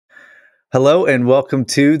Hello and welcome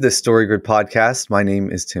to the Story Grid podcast. My name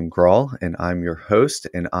is Tim Grawl and I'm your host,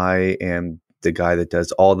 and I am the guy that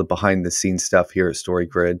does all the behind the scenes stuff here at Story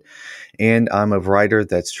Grid. And I'm a writer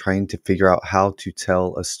that's trying to figure out how to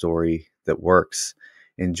tell a story that works.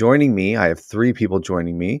 And joining me, I have three people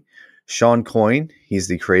joining me. Sean Coyne, he's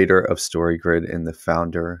the creator of Story Grid and the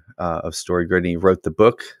founder of Story Grid. And he wrote the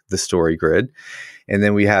book, The Story Grid. And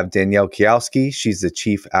then we have Danielle Kiowski. She's the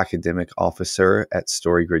Chief Academic Officer at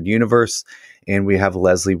StoryGrid Universe. And we have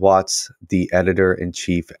Leslie Watts, the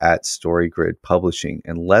Editor-in-Chief at StoryGrid Publishing.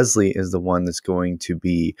 And Leslie is the one that's going to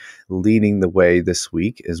be leading the way this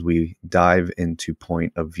week as we dive into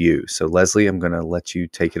point of view. So Leslie, I'm going to let you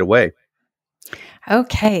take it away.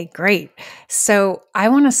 Okay, great. So I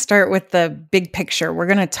want to start with the big picture. We're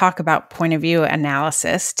going to talk about point of view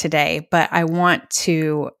analysis today, but I want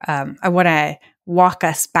to walk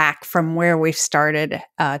us back from where we've started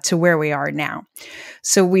to where we are now.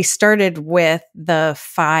 So we started with the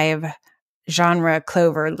 5 genre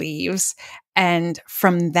clover leaves, and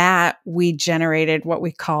from that we generated what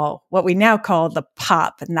we now call the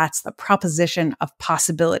POP, and that's the proposition of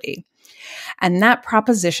possibility. And that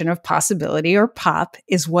proposition of possibility, or POP,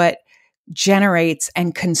 is what generates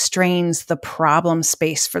and constrains the problem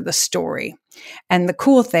space for the story. And the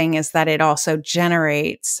cool thing is that it also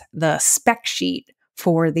generates the spec sheet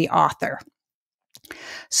for the author.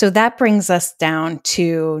 So that brings us down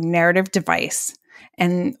to narrative device.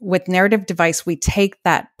 And with narrative device, we take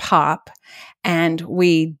that POP and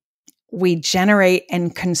we generate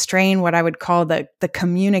and constrain what I would call the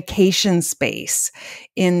communication space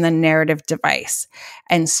in the narrative device.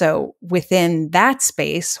 And so within that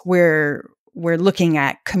space, we're looking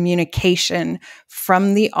at communication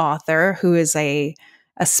from the author, who is a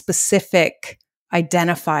specific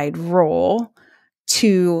identified role,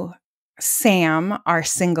 to Sam, our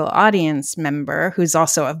single audience member, who's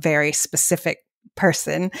also a very specific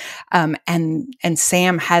person. And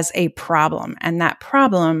Sam has a problem, and that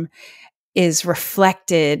problem is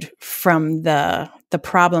reflected from the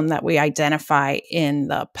problem that we identify in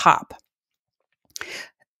the POP.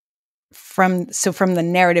 From the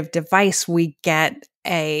narrative device, we get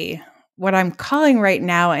what I'm calling right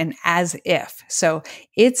now an as if. So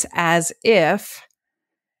it's as if,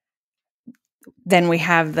 then we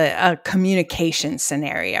have a communication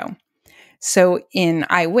scenario. So in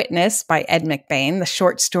Eyewitness by Ed McBain, the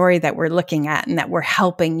short story that we're looking at and that we're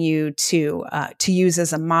helping you to use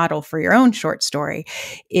as a model for your own short story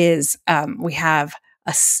is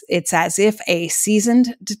it's as if a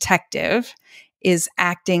seasoned detective is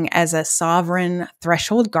acting as a sovereign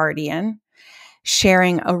threshold guardian,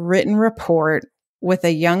 sharing a written report with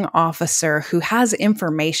a young officer who has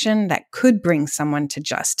information that could bring someone to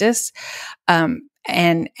justice,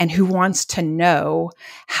 and who wants to know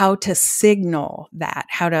how to signal that,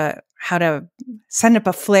 how to send up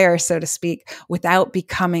a flare, so to speak, without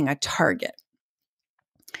becoming a target.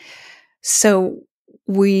 So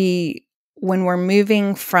when we're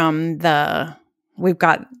moving from we've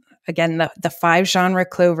got, again, the 5 genre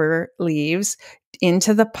clover leaves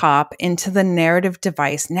into the POP, into the narrative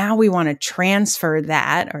device. Now we want to transfer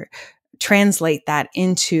that, or translate that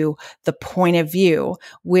into the point of view,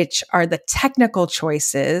 which are the technical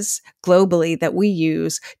choices globally that we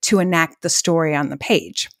use to enact the story on the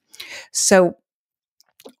page. So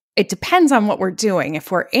it depends on what we're doing.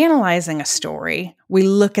 If we're analyzing a story, we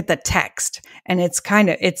look at the text, and it's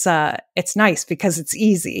nice because it's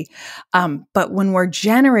easy. But when we're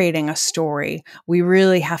generating a story, we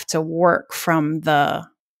really have to work from that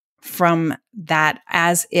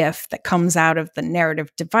as if that comes out of the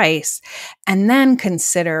narrative device, and then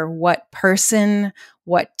consider what person,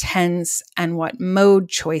 what tense, and what mode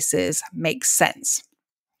choices make sense.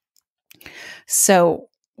 So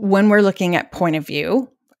when we're looking at point of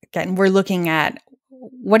view, again, we're looking at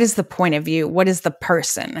what is the point of view, what is the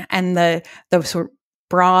person, and the sort of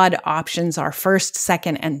broad options are first,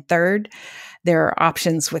 second, and third. There are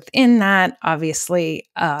options within that, obviously.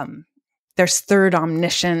 There's third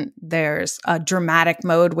omniscient, there's a dramatic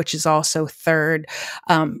mode, which is also third.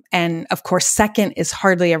 And of course, second is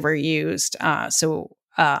hardly ever used.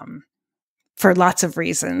 For lots of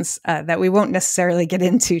reasons that we won't necessarily get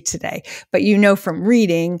into today, but from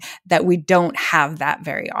reading that we don't have that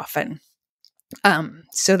very often.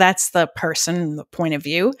 So that's the person, the point of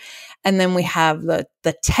view. And then we have the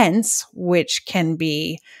tense, which can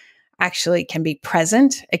be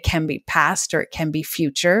present, it can be past, or it can be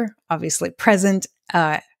future. Obviously present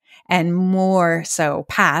and more so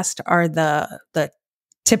past are the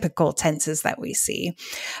typical tenses that we see.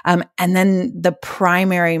 And then the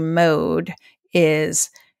primary mode is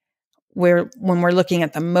when we're looking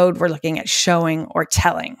at the mode, we're looking at showing or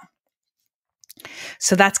telling.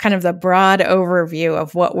 So that's kind of the broad overview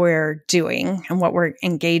of what we're doing and what we're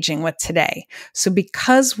engaging with today. So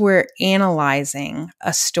because we're analyzing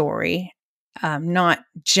a story, not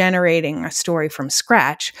generating a story from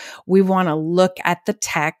scratch, we want to look at the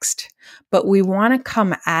text, but we want to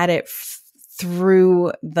come at it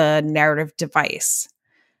through the narrative device.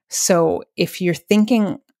 So if you're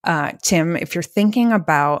thinking, Tim, if you're thinking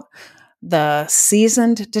about the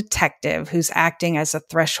seasoned detective who's acting as a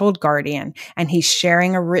threshold guardian and he's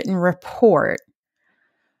sharing a written report,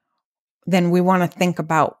 then we want to think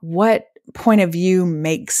about what point of view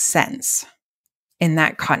makes sense in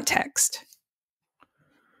that context.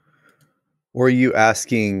 Were you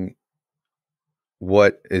asking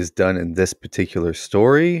what is done in this particular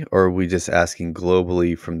story, or are we just asking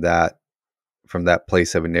globally from that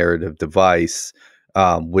place of a narrative device,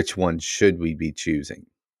 which one should we be choosing?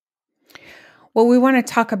 Well, we want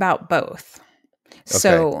to talk about both.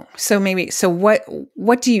 Okay. So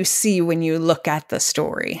what do you see when you look at the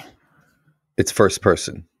story? It's first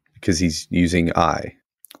person because he's using I.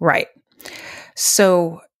 Right.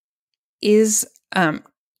 So is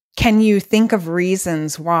can you think of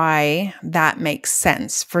reasons why that makes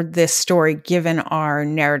sense for this story given our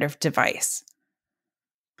narrative device?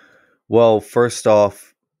 Well, first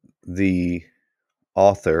off, the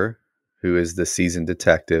author, who is the seasoned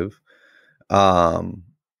detective, um,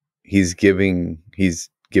 he's giving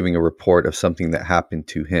a report of something that happened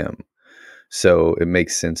to him. So it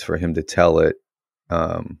makes sense for him to tell it.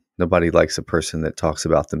 Nobody likes a person that talks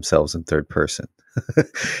about themselves in third person.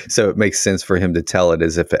 So it makes sense for him to tell it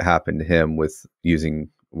as if it happened to him with using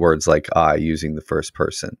words like I, using the first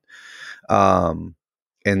person. Um,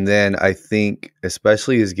 and then I think,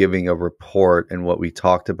 especially as giving a report and what we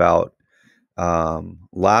talked about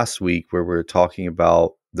last week, where we were talking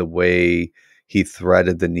about the way he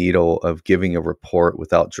threaded the needle of giving a report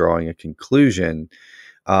without drawing a conclusion.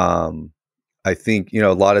 Um, I think,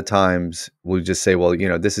 a lot of times we'll just say, well,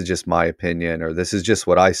 this is just my opinion, or this is just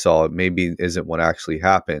what I saw. It maybe isn't what actually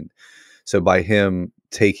happened. So by him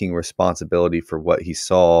taking responsibility for what he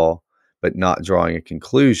saw, but not drawing a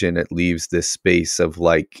conclusion, it leaves this space of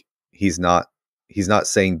like, he's not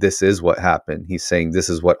saying this is what happened. He's saying this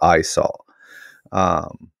is what I saw.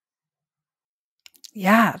 Um,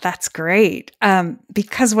 Yeah, that's great.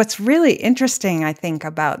 Because what's really interesting, I think,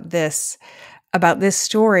 about this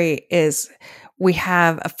story is we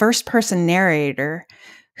have a first person narrator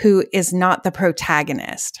who is not the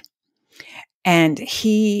protagonist. And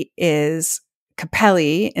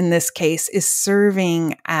Capelli in this case is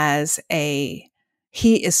serving as a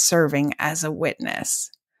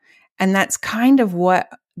witness. And that's kind of what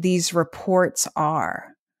these reports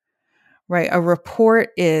are, right? A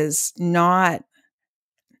report is not,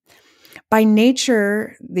 by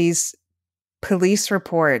nature, these police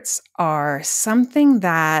reports are something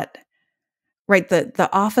that, right, the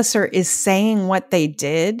officer is saying what they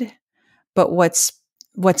did, but what's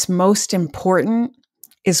most important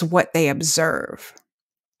is what they observe.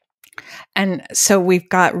 And so we've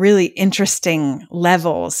got really interesting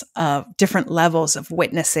different levels of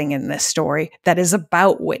witnessing in this story that is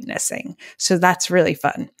about witnessing. So that's really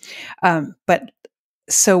fun. But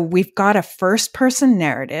so we've got a first person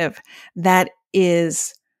narrative that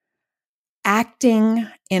is acting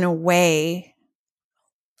in a way,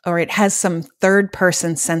 or it has some third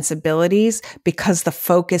person sensibilities because the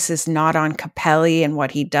focus is not on Capelli and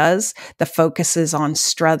what he does. The focus is on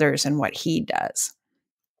Struthers and what he does.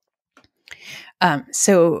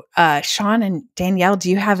 Sean and Danielle, do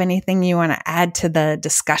you have anything you want to add to the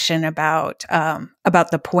discussion about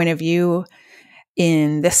the point of view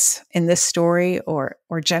in this story or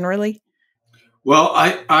generally? Well,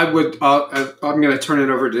 I would. I'm going to turn it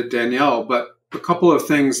over to Danielle, but a couple of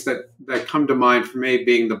things that come to mind for me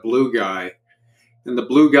being the blue guy, and the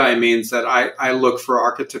blue guy means that I look for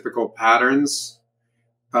archetypical patterns.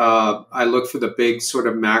 I look for the big sort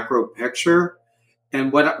of macro picture,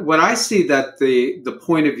 and what I see that the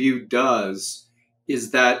point of view does is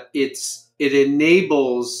that it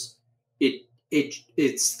enables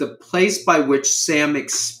it's the place by which Sam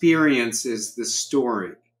experiences the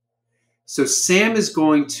story. So Sam is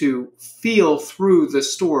going to feel through the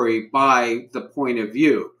story by the point of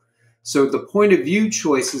view. So the point of view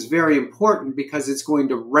choice is very important because it's going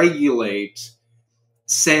to regulate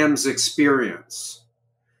Sam's experience.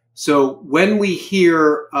 So when we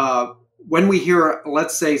hear,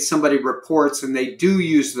 let's say somebody reports and they do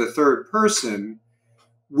use the third person,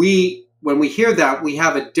 when we hear that, we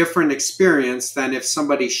have a different experience than if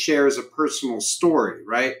somebody shares a personal story,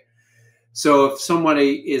 right? So if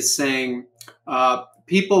somebody is saying,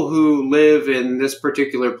 people who live in this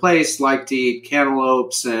particular place like to eat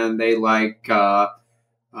cantaloupes and they like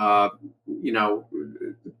uh, you know,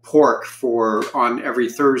 pork on every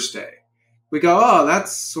Thursday. We go, oh,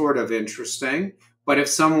 that's sort of interesting. But if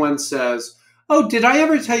someone says, oh, did I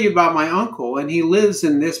ever tell you about my uncle? And he lives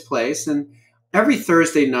in this place. And every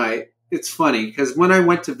Thursday night, it's funny because when I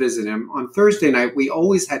went to visit him on Thursday night, we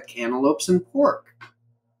always had cantaloupes and pork.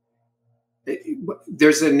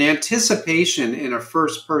 There's an anticipation in a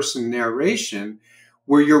first person narration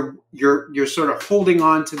where you're sort of holding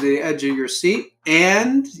on to the edge of your seat,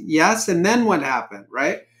 and yes, and then what happened,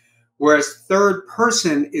 right? Whereas third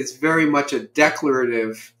person is very much a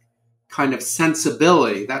declarative kind of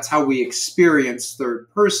sensibility. That's how we experience third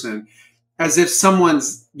person, as if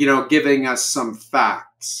someone's, giving us some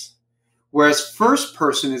facts. Whereas first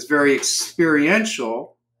person is very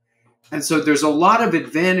experiential. And so there's a lot of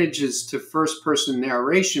advantages to first person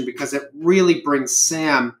narration because it really brings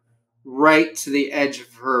Sam right to the edge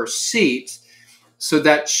of her seat so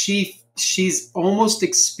that she's almost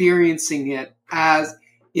experiencing it as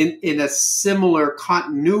in a similar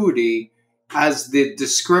continuity as the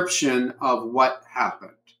description of what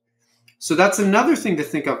happened. So that's another thing to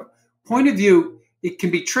think of. Point of view, it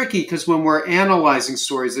can be tricky because when we're analyzing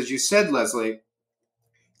stories, as you said, Leslie,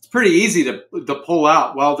 it's pretty easy to pull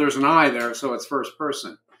out, well, there's an I there, so it's first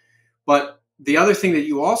person. But the other thing that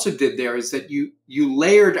you also did there is that you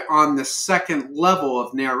layered on the second level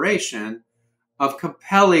of narration of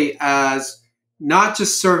Capelli as not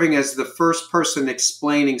just serving as the first person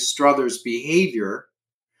explaining Struthers' behavior,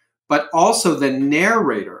 but also the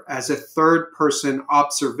narrator as a third person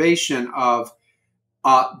observation of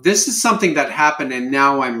this is something that happened and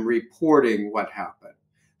now I'm reporting what happened.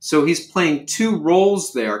 So he's playing two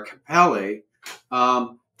roles there, Capelli,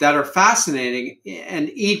 that are fascinating, and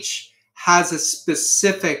each has a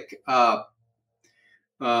specific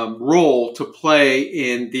role to play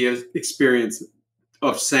in the experience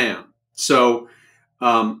of Sam. So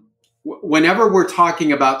whenever we're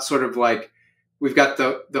talking about sort of like, we've got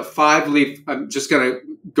the five leaf, I'm just going to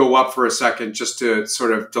go up for a second just to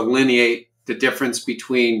sort of delineate the difference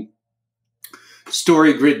between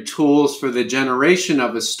story grid tools for the generation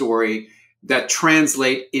of a story that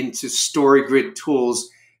translate into story grid tools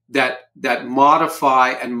that modify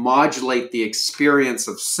and modulate the experience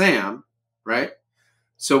of Sam, right?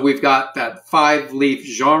 So we've got that 5-leaf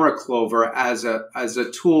genre clover as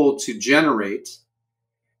a tool to generate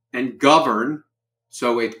and govern.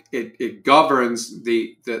 So it governs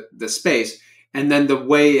the space. And then the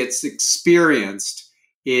way it's experienced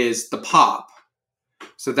is the pop.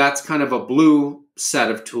 So that's kind of a blue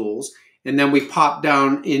set of tools. And then we pop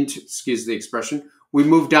down into, excuse the expression, we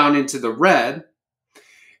move down into the red,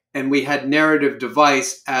 and we had narrative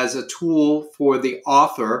device as a tool for the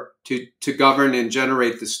author to govern and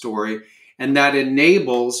generate the story. And that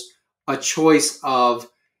enables a choice of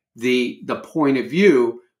the point of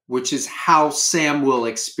view, which is how Sam will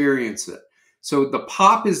experience it. So the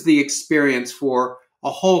pop is the experience for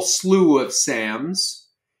a whole slew of Sams,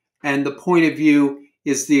 and the point of view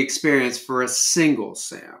is the experience for a single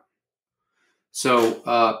Sam.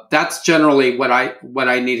 So that's generally what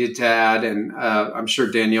I needed to add, and I'm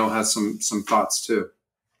sure Danielle has some thoughts too.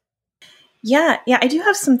 Yeah, I do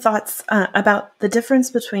have some thoughts about the difference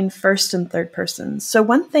between first and third person. So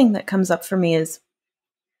one thing that comes up for me is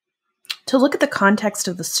to look at the context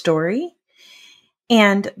of the story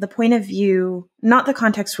and the point of view, not the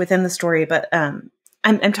context within the story, but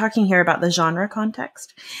I'm talking here about the genre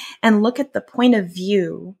context, and look at the point of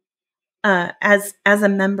view as a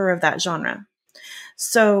member of that genre.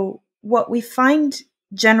 So what we find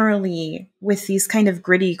generally with these kind of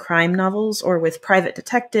gritty crime novels or with private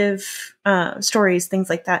detective stories, things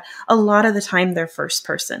like that, a lot of the time they're first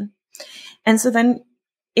person. And so then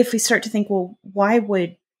if we start to think, well, why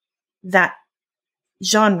would that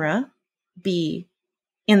genre be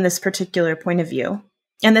in this particular point of view?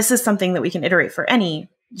 And this is something that we can iterate for any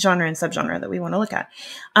genre and subgenre that we want to look at.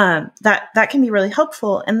 That can be really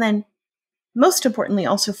helpful. And then most importantly,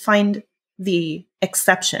 also find the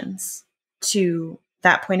exceptions to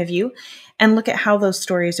that point of view and look at how those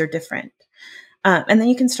stories are different. And then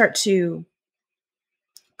you can start to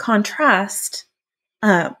contrast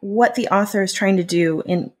what the author is trying to do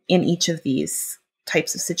in each of these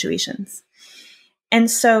types of situations. And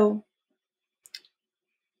so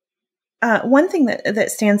one thing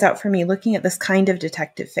that stands out for me looking at this kind of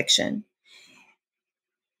detective fiction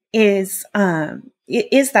is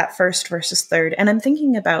that first versus third. And I'm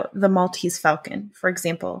thinking about The Maltese Falcon, for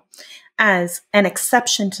example, as an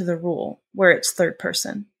exception to the rule where it's third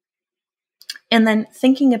person. And then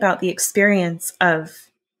thinking about the experience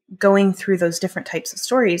of going through those different types of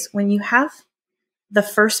stories when you have the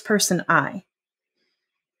first person I.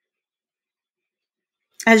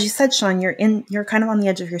 as you said, Sean, you're kind of on the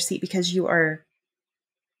edge of your seat because you're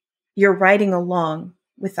riding along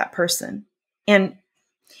with that person. And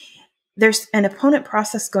there's an opponent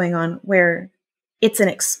process going on where it's an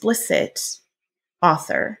explicit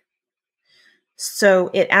author.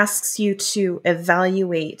 So it asks you to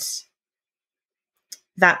evaluate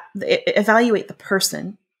the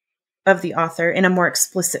person of the author in a more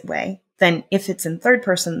explicit way than if it's in third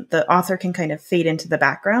person. The author can kind of fade into the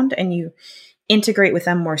background and you integrate with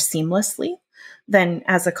them more seamlessly than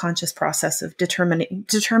as a conscious process of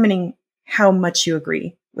determining how much you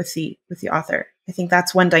agree with the author. I think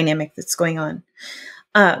that's one dynamic that's going on.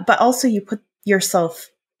 But also you put yourself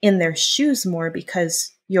in their shoes more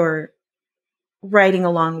because you're riding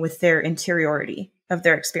along with their interiority of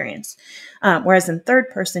their experience. Whereas in third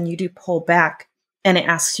person, you do pull back and it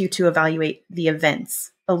asks you to evaluate the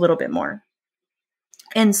events a little bit more.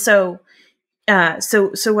 And so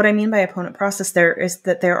what I mean by opponent process there is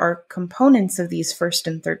that there are components of these first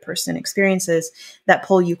and third person experiences that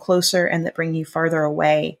pull you closer and that bring you farther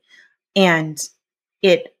away. And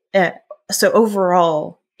so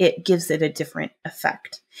overall, it gives it a different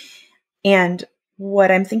effect. And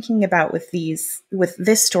what I'm thinking about with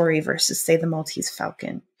this story versus, say, the Maltese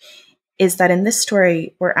Falcon, is that in this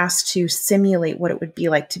story, we're asked to simulate what it would be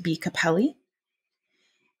like to be Capelli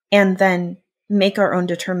and then make our own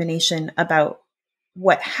determination about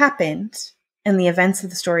what happened and the events of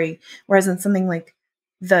the story. Whereas in something like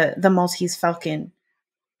the Maltese Falcon,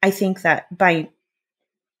 I think that by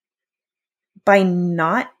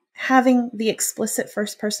not having the explicit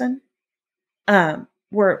first person,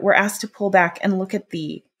 we're asked to pull back and look at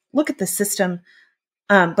the system,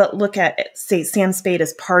 but look at, say, Sam Spade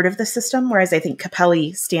as part of the system, whereas I think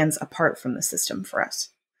Capelli stands apart from the system for us.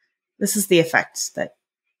 This is the effect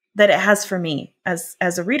that it has for me as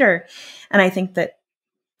a reader, and I think that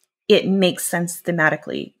it makes sense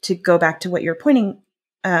thematically to go back to what you're pointing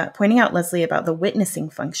out, Leslie, about the witnessing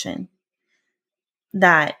function.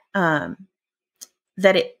 That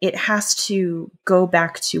it has to go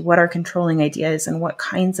back to what our controlling idea is and what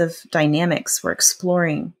kinds of dynamics we're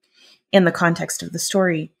exploring in the context of the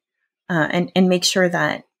story, and make sure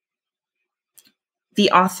that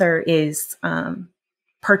the author is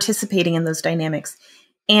participating in those dynamics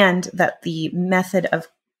and that the method of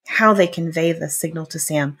how they convey the signal to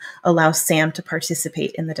Sam allows Sam to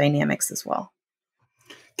participate in the dynamics as well.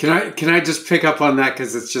 Can I just pick up on that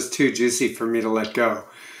because it's just too juicy for me to let go?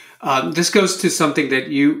 This goes to something that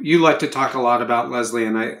you like to talk a lot about, Leslie,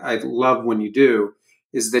 and I love when you do,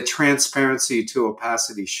 is the transparency to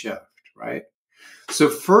opacity shift, right? So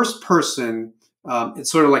first person,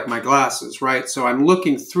 it's sort of like my glasses, right? So I'm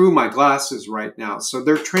looking through my glasses right now. So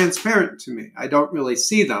they're transparent to me. I don't really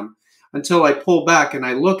see them until I pull back and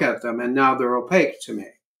I look at them, and now they're opaque to me,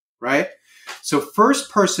 right? So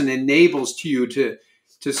first person enables you to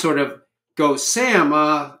sort of go, Sam,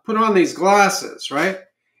 put on these glasses, right?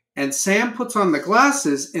 And Sam puts on the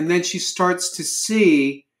glasses, and then she starts to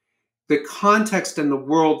see the context and the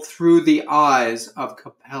world through the eyes of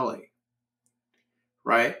Capelli,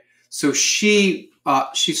 right? So she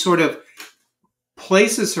sort of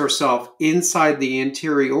places herself inside the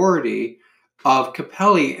interiority of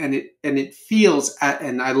Capelli, and it feels,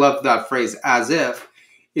 and I love that phrase, as if,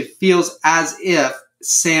 it feels as if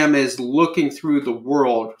Sam is looking through the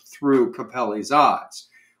world through Capelli's eyes.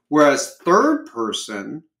 Whereas third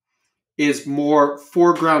person is more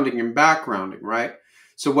foregrounding and backgrounding, right?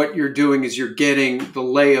 So what you're doing is you're getting the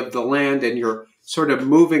lay of the land, and you're sort of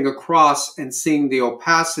moving across and seeing the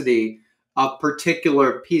opacity of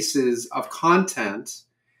particular pieces of content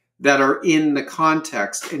that are in the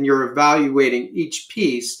context, and you're evaluating each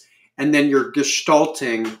piece, and then you're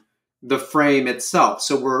gestalting the frame itself.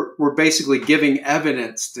 So we're basically giving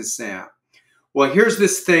evidence to Sam. Well, here's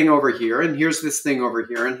this thing over here, and here's this thing over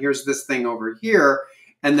here, and here's this thing over here,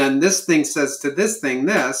 and then this thing says to this thing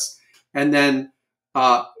this, and then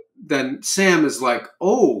Sam is like,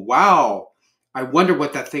 oh, wow, I wonder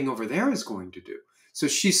what that thing over there is going to do. So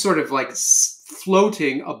she's sort of like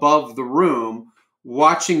floating above the room,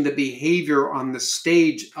 watching the behavior on the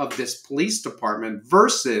stage of this police department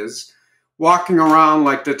versus walking around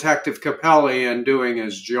like Detective Capelli and doing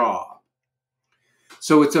his job.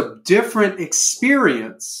 So it's a different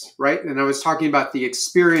experience, right? And I was talking about the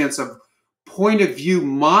experience of point of view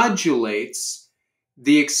modulates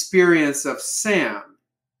the experience of Sam.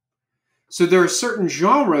 So there are certain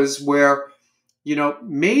genres where,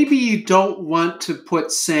 maybe you don't want to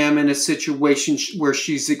put Sam in a situation where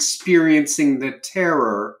she's experiencing the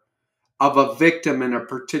terror of a victim in a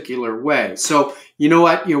particular way. So you know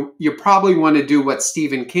what? You probably want to do what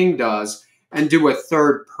Stephen King does and do a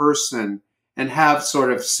third person and have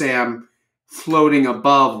sort of Sam floating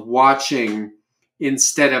above, watching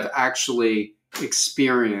instead of actually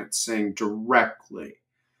experiencing directly.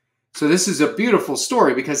 So this is a beautiful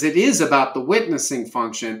story because it is about the witnessing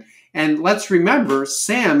function. And let's remember,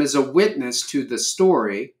 Sam is a witness to the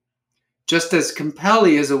story, just as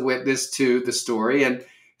Capelli is a witness to the story. And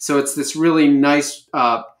so it's this really nice,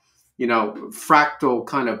 fractal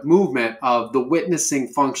kind of movement of the witnessing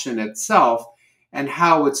function itself and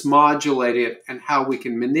how it's modulated and how we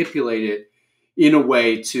can manipulate it in a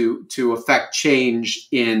way to affect change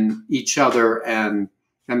in each other and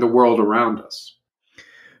the world around us.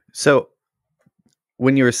 So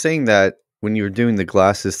when you were saying that, when you were doing the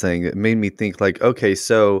glasses thing, it made me think like, okay,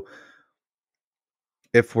 so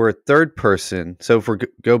if we're a third person, so if we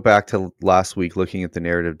go back to last week looking at the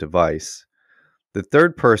narrative device, the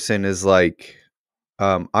third person is like,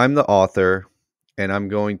 I'm the author and I'm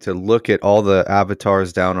going to look at all the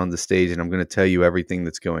avatars down on the stage and I'm going to tell you everything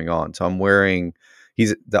that's going on. So I'm wearing,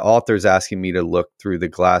 the author's asking me to look through the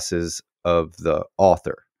glasses of the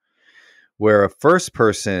author, where a first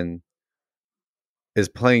person is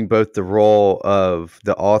playing both the role of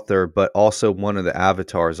the author, but also one of the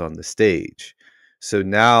avatars on the stage. So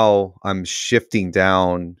now I'm shifting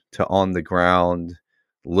down to on the ground,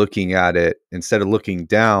 looking at it instead of looking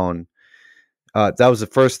down. That was the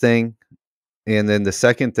first thing. And then the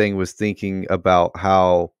second thing was thinking about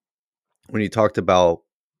how when you talked about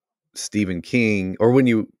Stephen King, or when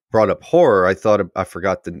you brought up horror, I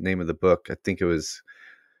forgot the name of the book. I think it was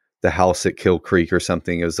The House at Kill Creek or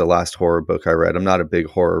something. It was the last horror book I read. I'm not a big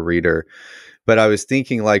horror reader, but I was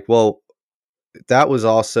thinking like, well, that was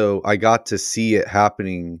also, I got to see it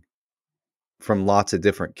happening from lots of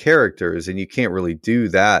different characters, and you can't really do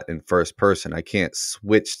that in first person. I can't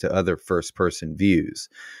switch to other first person views.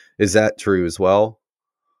 Is that true as well?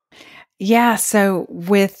 Yeah. So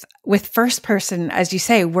with first person, as you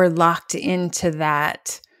say, we're locked into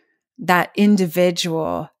that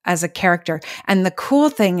individual as a character. And the cool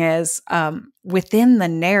thing is, within the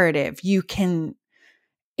narrative,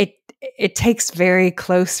 it takes very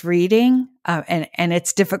close reading, and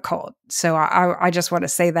it's difficult. So I just want to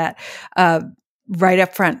say that right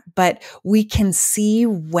up front. But we can see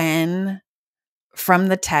when, from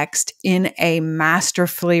the text in a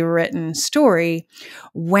masterfully written story,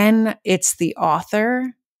 when it's the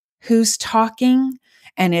author who's talking,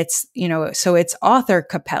 and it's, so it's author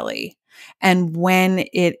Capelli, and when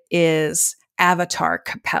it is avatar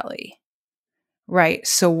Capelli, right?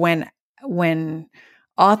 So when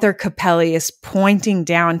author Capelli is pointing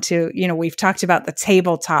down to, we've talked about the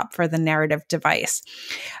tabletop for the narrative device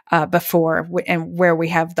before, and where we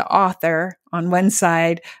have the author on one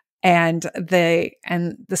side and the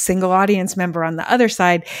single audience member on the other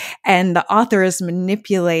side, and the author is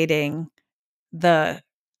manipulating the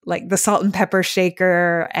salt and pepper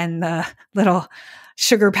shaker and the little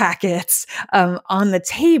sugar packets on the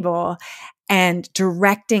table and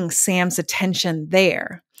directing Sam's attention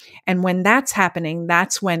there. And when that's happening,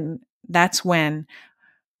 that's when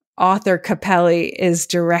author Capelli is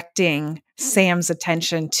directing Sam's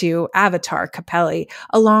attention to avatar Capelli,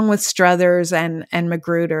 along with Struthers and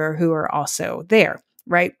Magruder, who are also there,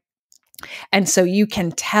 right? And so you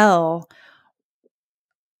can tell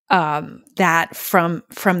that from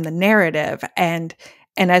the narrative, and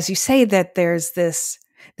as you say, that there is this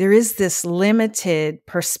limited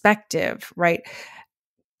perspective, right?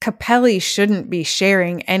 Capelli shouldn't be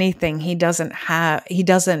sharing anything he doesn't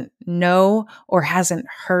know or hasn't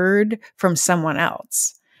heard from someone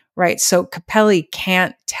else, right? So Capelli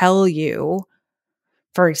can't tell you,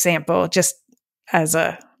 for example, just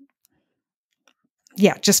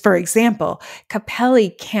for example,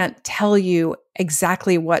 Capelli can't tell you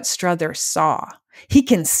exactly what Struthers saw. He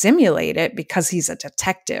can simulate it because he's a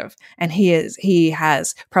detective and he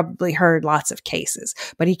has probably heard lots of cases,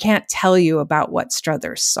 but he can't tell you about what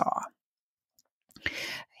Struthers saw.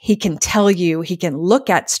 He can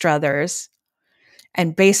look at Struthers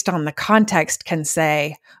and based on the context can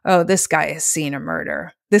say, oh, this guy has seen a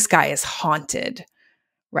murder. This guy is haunted,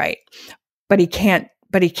 right? But he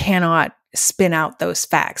cannot spin out those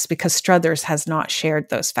facts because Struthers has not shared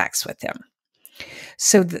those facts with him.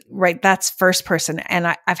 So, that's first person.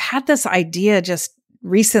 And I've had this idea just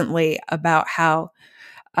recently about how,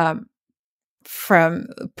 from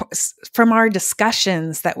our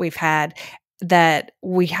discussions that we've had, that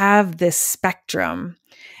we have this spectrum,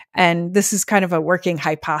 and this is kind of a working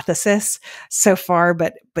hypothesis so far.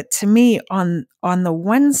 But to me, on the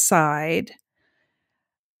one side,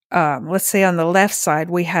 let's say on the left side,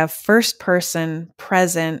 we have first person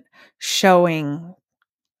present showing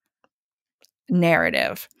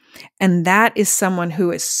narrative. And that is someone who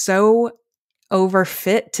is so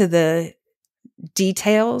overfit to the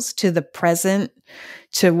details, to the present,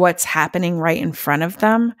 to what's happening right in front of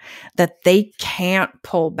them, that they can't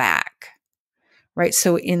pull back, right?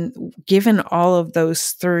 So given all of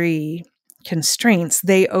those three constraints,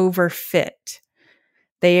 they overfit.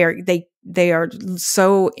 They are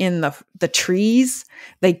so in the trees,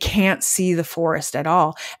 they can't see the forest at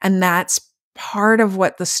all. And that's part of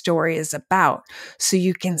what the story is about. So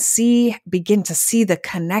you can begin to see the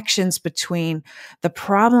connections between the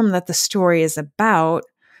problem that the story is about,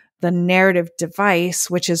 the narrative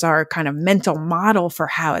device, which is our kind of mental model for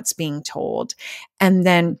how it's being told. And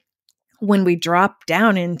then when we drop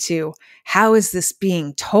down into how is this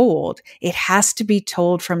being told, it has to be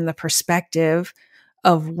told from the perspective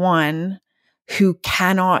of one who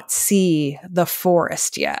cannot see the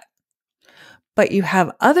forest yet. But you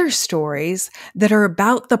have other stories that are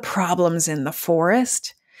about the problems in the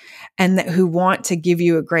forest and who want to give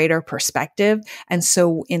you a greater perspective. And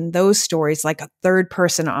so in those stories, like a third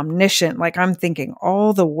person omniscient, like I'm thinking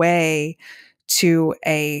all the way to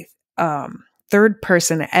a third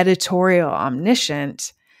person editorial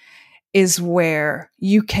omniscient, is where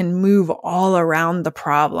you can move all around the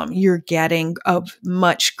problem. You're getting a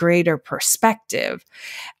much greater perspective.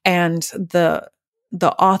 And the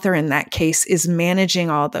author in that case is managing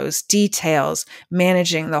all those details,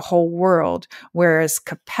 managing the whole world. Whereas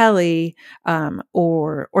Capelli,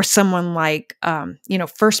 or someone like,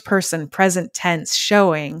 first person present tense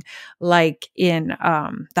showing, like in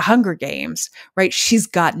the Hunger Games, right? She's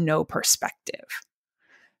got no perspective.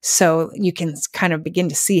 So you can kind of begin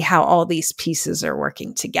to see how all these pieces are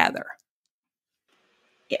working together.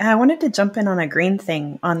 Yeah, I wanted to jump in on a green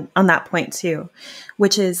thing on that point too,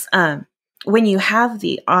 which is when you have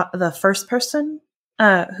the first person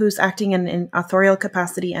who's acting in an authorial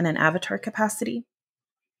capacity and an avatar capacity,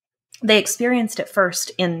 they experienced it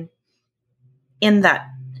first in that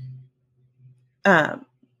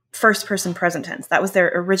first person present tense. That was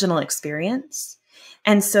their original experience,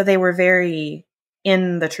 and so they were very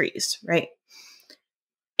in the trees, right?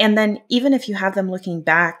 And then even if you have them looking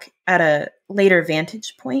back at a later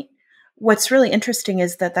vantage point, what's really interesting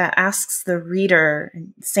is that asks the reader,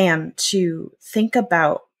 Sam, to think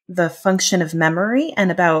about the function of memory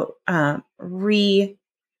and about the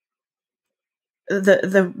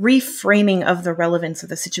reframing of the relevance of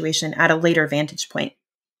the situation at a later vantage point.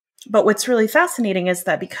 But what's really fascinating is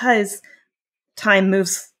that because time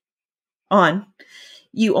moves on,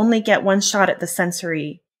 you only get one shot at the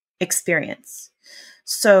sensory experience.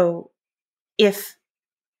 So if,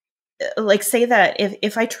 like, say that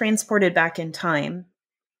if I transported back in time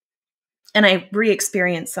and I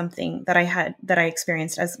re-experienced something that I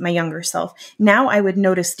experienced as my younger self, now I would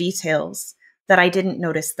notice details that I didn't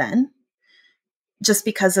notice then, just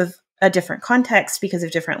because of a different context, because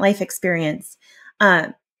of different life experience.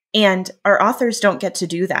 And our authors don't get to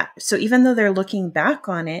do that. So even though they're looking back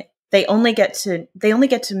on it, they only get to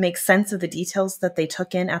make sense of the details that they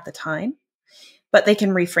took in at the time, but they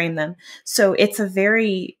can reframe them. So it's a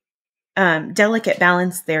very delicate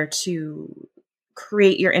balance there to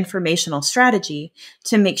create your informational strategy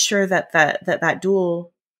to make sure that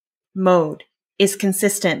dual mode is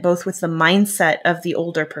consistent both with the mindset of the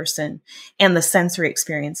older person and the sensory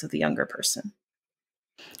experience of the younger person.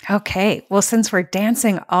 Okay. Well, since we're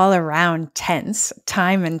dancing all around tense,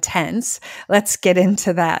 time and tense, let's get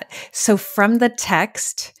into that. So from the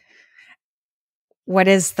text,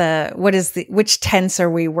 which tense are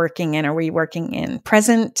we working in? Are we working in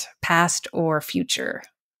present, past, or future?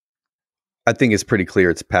 I think it's pretty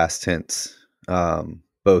clear it's past tense,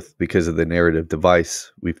 both because of the narrative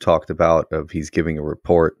device we've talked about of he's giving a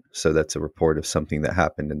report. So that's a report of something that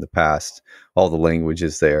happened in the past. All the language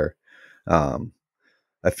is there.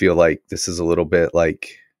 I feel like this is a little bit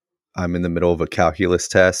like I'm in the middle of a calculus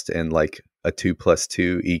test and like a 2 +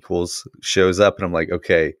 2 = shows up. And I'm like,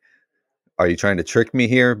 okay, are you trying to trick me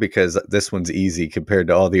here? Because this one's easy compared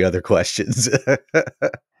to all the other questions.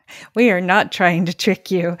 We are not trying to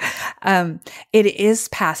trick you. It is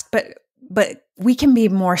past, but we can be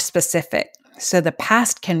more specific. So the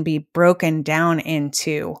past can be broken down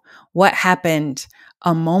into what happened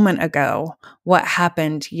a moment ago, what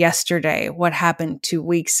happened yesterday, what happened 2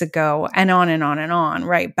 weeks ago, and on and on and on,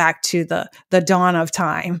 right? Back to the dawn of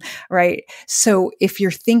time, right? So if you're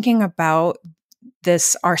thinking about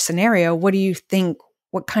our scenario, what do you think?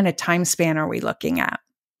 What kind of time span are we looking at?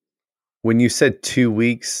 When you said 2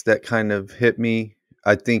 weeks, that kind of hit me.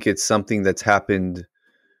 I think it's something that's happened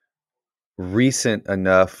recent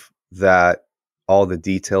enough that all the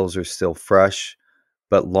details are still fresh,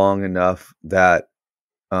 but long enough that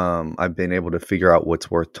I've been able to figure out what's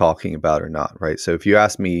worth talking about or not, right? So if you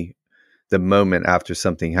ask me the moment after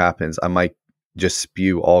something happens, I might just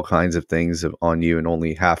spew all kinds of things on you and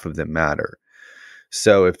only half of them matter.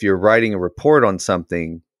 So if you're writing a report on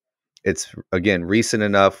something, it's, again, recent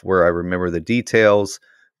enough where I remember the details,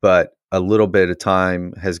 but a little bit of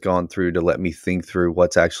time has gone through to let me think through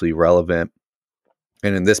what's actually relevant.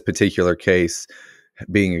 And in this particular case,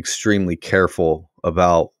 being extremely careful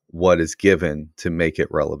about what is given to make it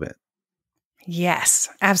relevant. Yes,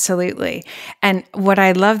 absolutely. And what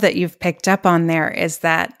I love that you've picked up on there is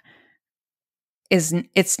that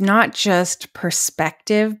it's not just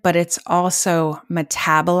perspective, but it's also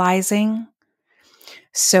metabolizing.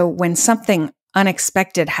 So when something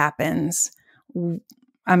unexpected happens,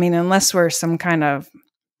 I mean, unless we're some kind of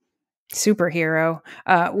superhero,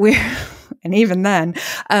 we're and even then,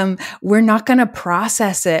 we're not going to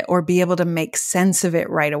process it or be able to make sense of it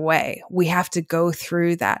right away. We have to go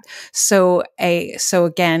through that. So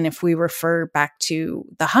again, if we refer back to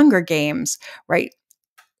the Hunger Games, right?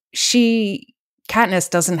 Katniss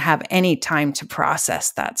doesn't have any time to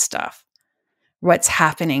process that stuff. What's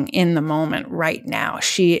happening in the moment right now.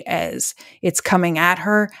 It's coming at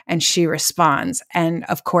her and she responds. And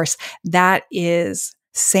of course, that is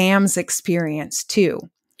Sam's experience too.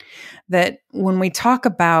 That when we talk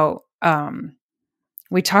about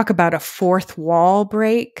a fourth wall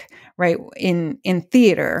break, right, in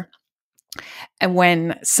theater, and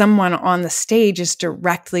when someone on the stage is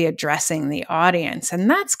directly addressing the audience, and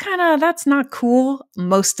that's not cool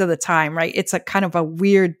most of the time, right? It's a kind of a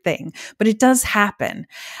weird thing, but it does happen.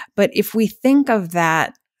 But if we think of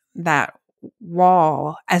that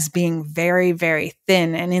wall as being very, very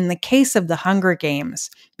thin, and in the case of the Hunger Games,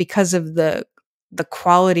 because of the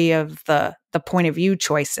quality of the point of view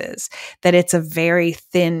choices, that it's a very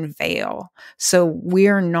thin veil. So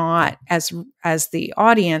we're not, as the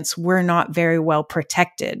audience, we're not very well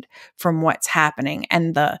protected from what's happening.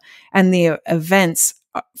 And the events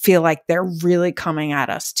feel like they're really coming at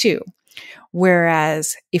us too.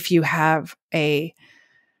 Whereas if you have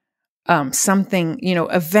something,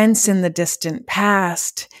 events in the distant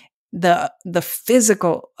past, the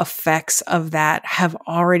physical effects of that have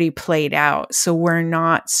already played out. So we're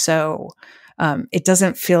not so, it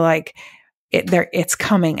doesn't feel like it's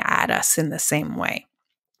coming at us in the same way.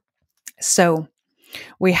 So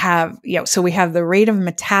we have the rate of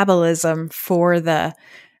metabolism for the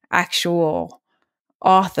actual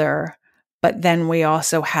author, but then we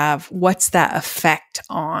also have what's that effect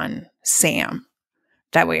on Sam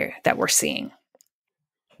that we're seeing.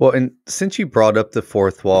 Well, and since you brought up the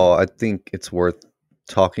fourth wall, I think it's worth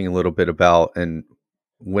talking a little bit about and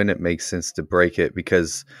when it makes sense to break it,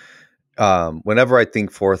 because whenever I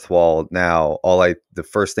think fourth wall now, the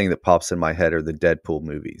first thing that pops in my head are the Deadpool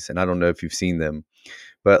movies. And I don't know if you've seen them,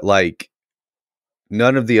 but like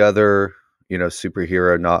none of the other,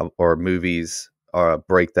 superhero or movies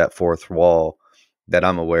break that fourth wall that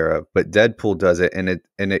I'm aware of, but Deadpool does it, and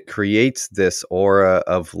it creates this aura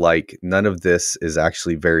of like none of this is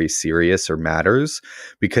actually very serious or matters,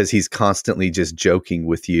 because he's constantly just joking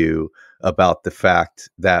with you about the fact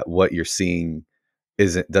that what you're seeing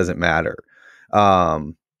doesn't matter.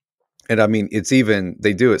 And I mean,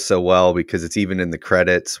 they do it so well because it's even in the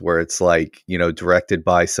credits where it's like, directed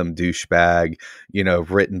by some douchebag,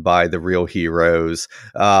 written by the real heroes.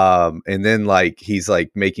 And then like, he's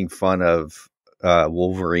like making fun of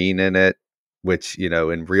Wolverine in it, which,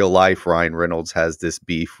 in real life, Ryan Reynolds has this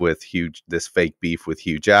fake beef with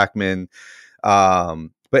Hugh Jackman. But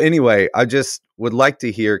anyway, I just would like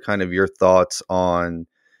to hear kind of your thoughts on,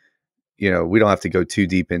 we don't have to go too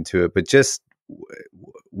deep into it, but just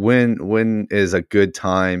when is a good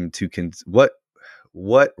time to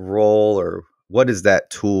what role or what is that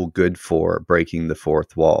tool good for breaking the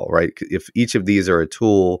fourth wall, right? If each of these are a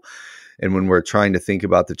tool, and when we're trying to think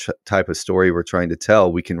about the type of story we're trying to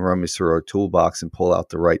tell, we can rummage through our toolbox and pull out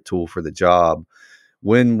the right tool for the job.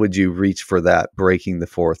 When would you reach for that breaking the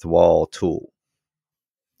fourth wall tool?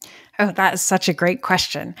 Oh, that is such a great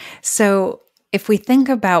question. So if we think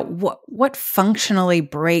about what functionally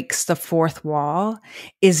breaks the fourth wall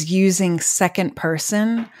is using second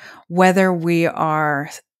person, whether we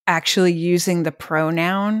are actually using the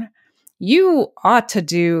pronoun, you ought to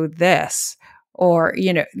do this, or,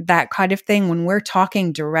 that kind of thing. When we're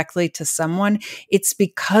talking directly to someone, it's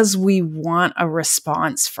because we want a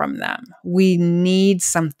response from them. We need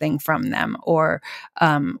something from them, or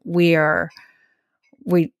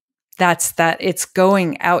it's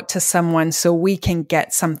going out to someone so we can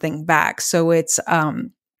get something back. So it's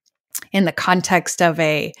in the context of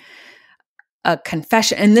a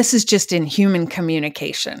confession, and this is just in human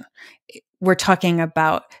communication. We're talking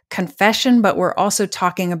about confession, but we're also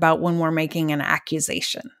talking about when we're making an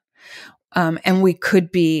accusation. And we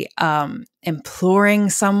could be imploring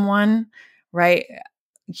someone, right?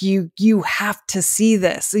 You have to see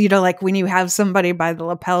this, like when you have somebody by the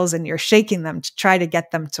lapels and you're shaking them to try to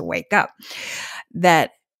get them to wake up.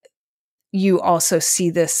 That you also see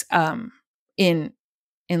this in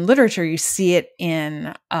literature. You see it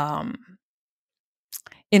in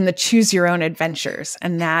the choose your own adventures,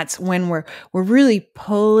 and that's when we're really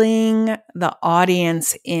pulling the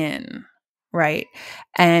audience in, right?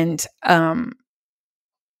 And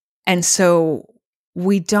so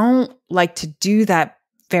we don't like to do that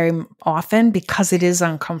very often because it is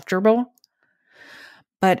uncomfortable.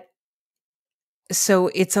 But so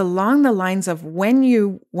it's along the lines of when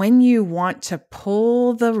you want to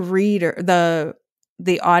pull the reader,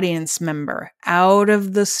 the audience member out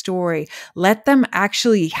of the story, let them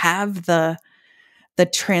actually have the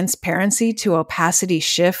transparency to opacity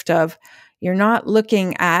shift of, you're not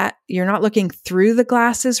looking through the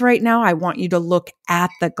glasses right now. I want you to look at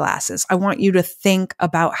the glasses. I want you to think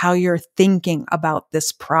about how you're thinking about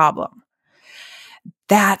this problem.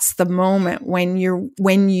 That's the moment when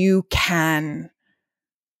you can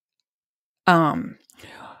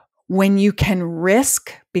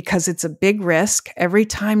risk, because it's a big risk every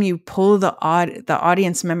time you pull the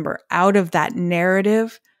audience member out of that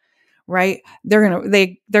narrative, right? They're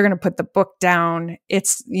gonna put the book down.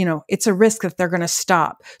 It's a risk that they're gonna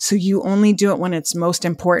stop. So you only do it when it's most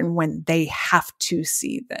important, when they have to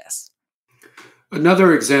see this.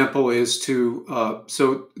 Another example is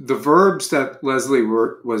so the verbs that Leslie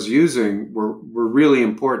was using were really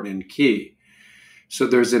important and key. So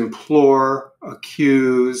there's implore,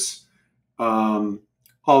 accuse, all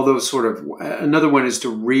those sort of. Another one is to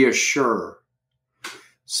reassure.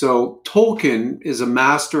 So Tolkien is a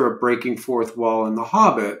master of breaking fourth wall in The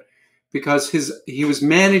Hobbit because he was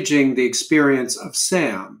managing the experience of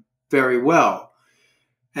Sam very well.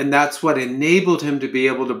 And that's what enabled him to be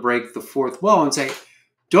able to break the fourth wall and say,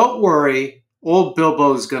 don't worry, old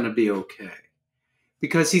Bilbo's going to be okay.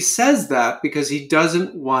 Because he says that because he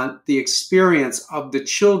doesn't want the experience of the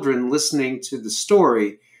children listening to the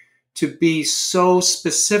story to be so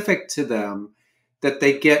specific to them that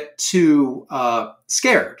they get too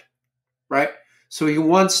scared, right? So he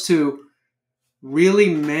wants to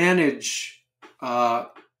really manage.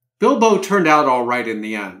 Bilbo turned out all right in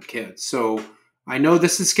the end, kids. So I know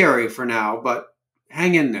this is scary for now, but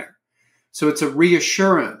hang in there. So it's a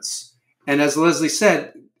reassurance. And as Leslie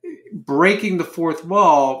said, breaking the fourth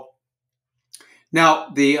wall. Now,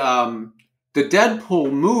 the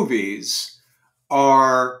Deadpool movies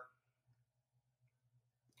are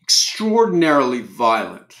extraordinarily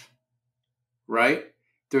violent, right?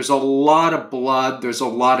 There's a lot of blood. There's a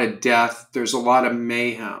lot of death. There's a lot of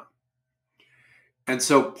mayhem. And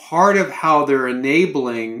so part of how they're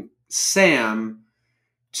enabling Sam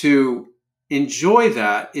to enjoy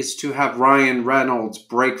that is to have Ryan Reynolds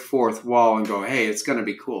break fourth wall and go, hey, it's going to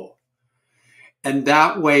be cool. And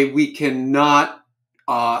that way we cannot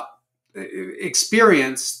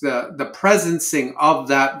experience the presencing of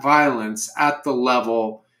that violence at the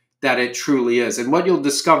level that it truly is. And what you'll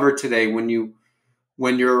discover today when you're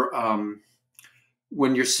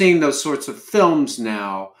seeing those sorts of films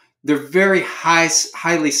now, they're very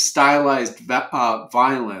highly stylized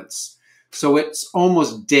violence. So it's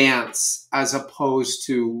almost dance as opposed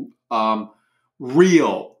to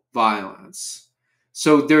real violence.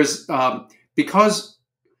 So there's because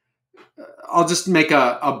I'll just make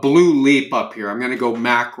a blue leap up here. I'm going to go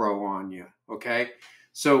macro on you. Okay.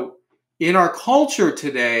 So in our culture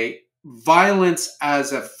today, violence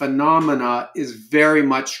as a phenomena is very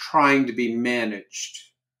much trying to be managed.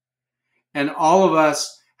 And all of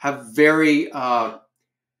us have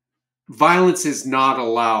violence is not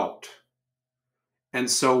allowed.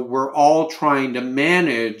 And so we're all trying to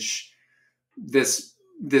manage this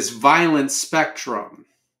violent spectrum.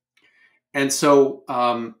 And so,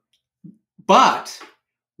 but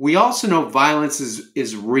we also know violence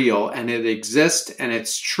is real and it exists and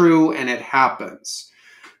it's true and it happens.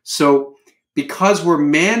 So because we're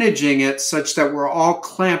managing it such that we're all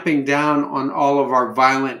clamping down on all of our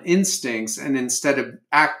violent instincts, and instead of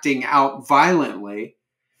acting out violently,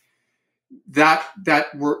 that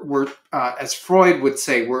we're as Freud would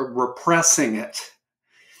say, we're repressing it.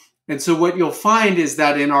 And so what you'll find is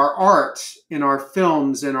that in our art, in our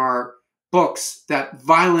films, in our books, that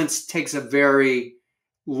violence takes a very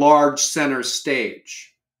large center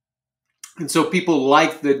stage. And so people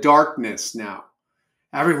like the darkness now.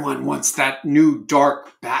 Everyone wants that new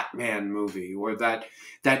dark Batman movie, or that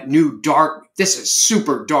new dark, this is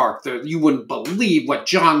super dark. You wouldn't believe what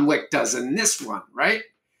John Wick does in this one, right?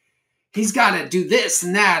 he's got to do this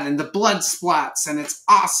and that, and the blood splats, and it's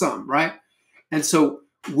awesome, right? And so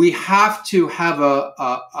we have to have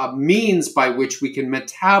a means by which we can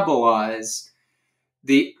metabolize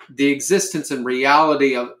the existence and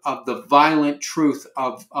reality of the violent truth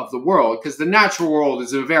of the world, because the natural world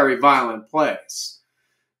is a very violent place.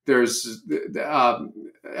 There's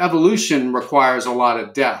evolution requires a lot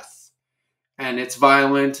of death, and it's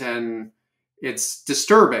violent and it's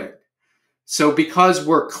disturbing. So because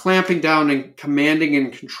we're clamping down and commanding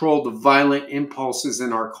and control the violent impulses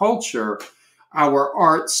in our culture, our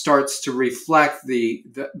art starts to reflect the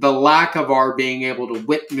lack of our being able to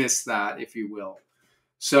witness that, if you will.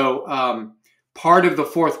 So part of the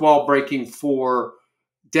fourth wall breaking for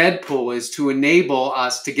Deadpool is to enable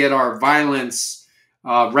us to get our violence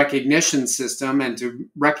recognition system and to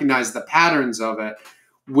recognize the patterns of it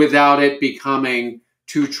without it becoming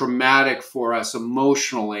too traumatic for us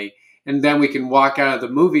emotionally. And then we can walk out of the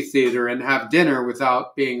movie theater and have dinner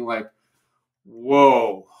without being like,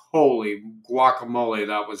 whoa, holy guacamole,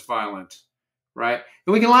 that was violent, right?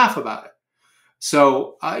 And we can laugh about it.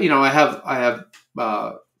 So, I have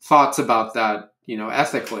thoughts about that,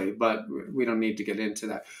 ethically, but we don't need to get into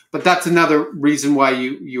that. But that's another reason why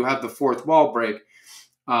you have the fourth wall break.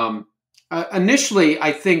 Initially,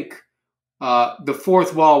 I think the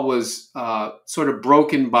fourth wall was sort of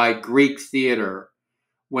broken by Greek theater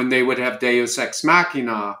when they would have Deus Ex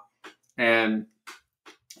Machina, and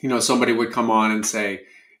somebody would come on and say,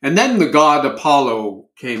 and then the god Apollo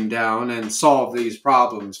came down and solved these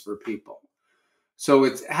problems for people. So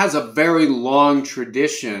it has a very long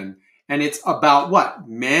tradition, and it's about what?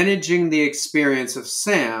 Managing the experience of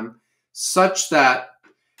Sam such that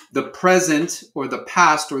the present or the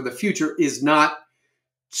past or the future is not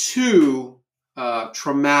too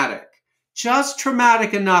traumatic. Just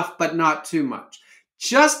traumatic enough, but not too much.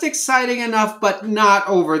 Just exciting enough, but not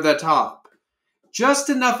over the top. Just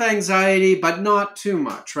enough anxiety, but not too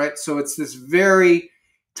much, right? So it's this very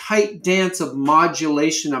tight dance of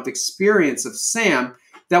modulation of experience of Sam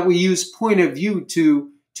that we use point of view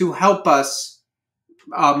to help us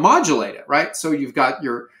modulate it, right? So you've got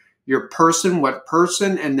your person, what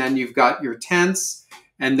person, and then you've got your tense,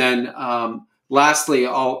 and then lastly,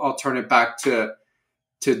 I'll turn it back to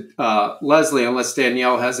Leslie, unless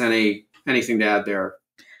Danielle has anything to add there.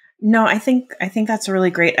 No, I think that's a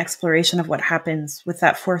really great exploration of what happens with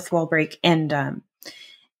that fourth wall break, and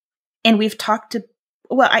we've talked to.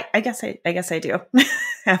 Well, I guess I do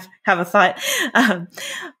have a thought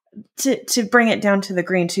to bring it down to the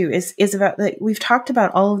green too. Is about that we've talked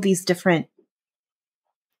about all of these different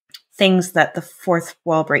things that the fourth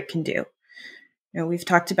wall break can do. We've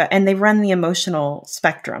talked about, and they run the emotional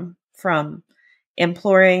spectrum from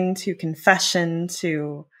imploring to confession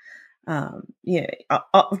to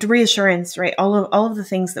reassurance, right? All of the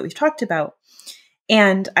things that we've talked about.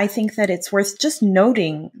 And I think that it's worth just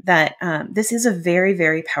noting that this is a very,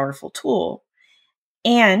 very powerful tool,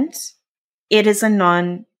 and it is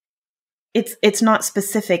it's not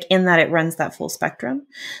specific in that it runs that full spectrum.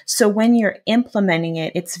 So when you're implementing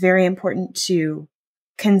it, it's very important to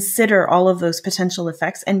consider all of those potential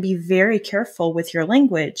effects and be very careful with your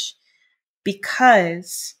language,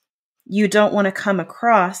 because you don't want to come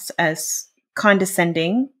across as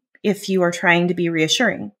condescending if you are trying to be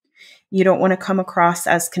reassuring. You don't want to come across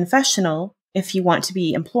as confessional if you want to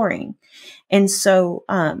be imploring. And so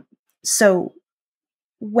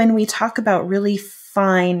when we talk about really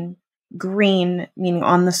fine green, meaning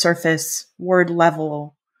on the surface, word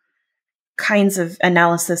level kinds of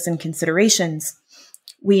analysis and considerations,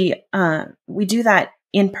 we do that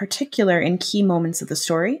in particular in key moments of the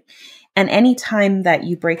story. And any time that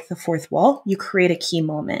you break the fourth wall, you create a key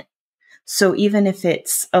moment. So even if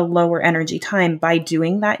it's a lower energy time, by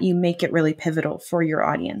doing that, you make it really pivotal for your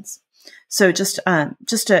audience. So just a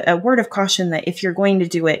word of caution that if you're going to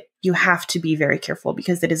do it, you have to be very careful,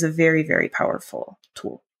 because it is a very, very powerful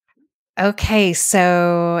tool. Okay,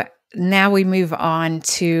 so now we move on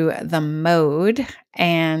to the mode,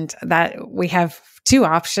 and that we have two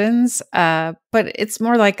options, but it's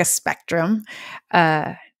more like a spectrum.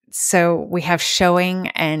 So we have showing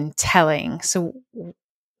and telling. So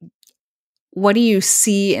what do you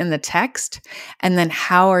see in the text? And then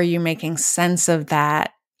how are you making sense of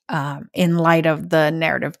that in light of the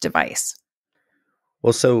narrative device?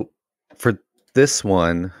 Well, so for this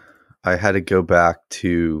one, I had to go back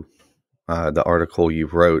to the article you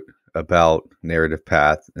wrote about narrative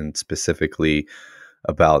path, and specifically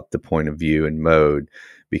about the point of view and mode,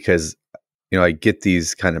 because I get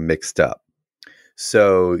these kind of mixed up.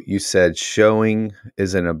 So you said showing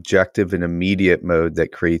is an objective and immediate mode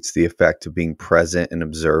that creates the effect of being present and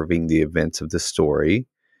observing the events of the story.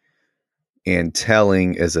 and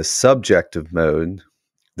telling is a subjective mode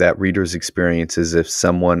that readers experience as if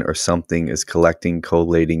someone or something is collecting,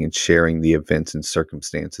 collating, and sharing the events and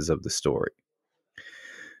circumstances of the story.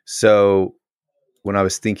 So when I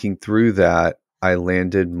was thinking through that, I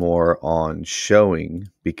landed more on showing,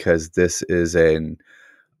 because this is an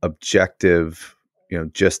objective,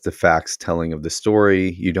 just the facts telling of the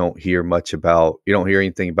story. You don't hear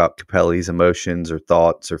anything about Capelli's emotions or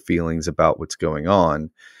thoughts or feelings about what's going on.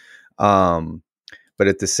 But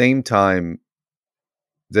at the same time,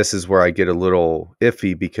 this is where I get a little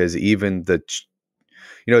iffy, because even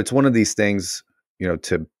it's one of these things,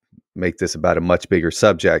 to make this about a much bigger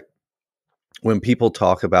subject. When people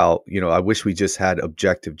talk about, I wish we just had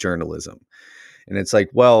objective journalism. And it's like,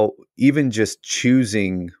 well, even just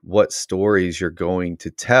choosing what stories you're going to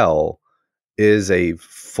tell is a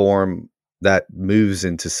form that moves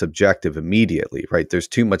into subjective immediately, right? There's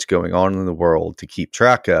too much going on in the world to keep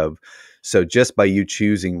track of. So just by you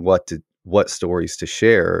choosing what stories to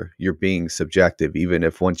share, you're being subjective, even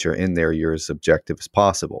if once you're in there, you're as subjective as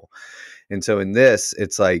possible. And so in this,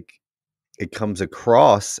 it's like it comes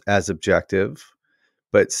across as objective,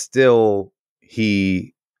 but still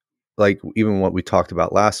even what we talked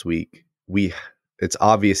about last week, it's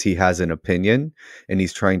obvious he has an opinion, and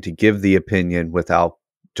he's trying to give the opinion without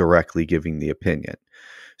directly giving the opinion.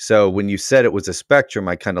 So when you said it was a spectrum,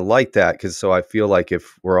 I kind of like that, because so I feel like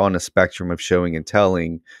if we're on a spectrum of showing and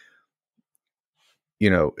telling,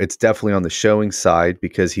 it's definitely on the showing side,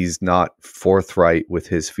 because he's not forthright with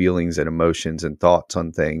his feelings and emotions and thoughts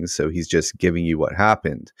on things. So he's just giving you what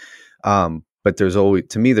happened. But there's always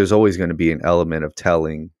going to be an element of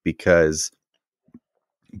telling, because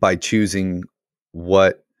by choosing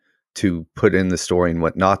what to put in the story and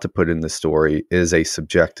what not to put in the story is a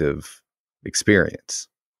subjective experience.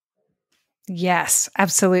 Yes,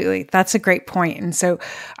 absolutely. That's a great point. And so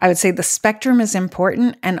I would say the spectrum is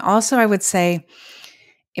important. And also I would say,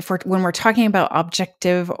 when we're talking about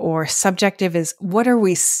objective or subjective, is what are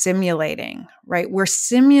we simulating, right? We're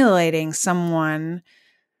simulating someone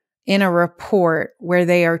in a report where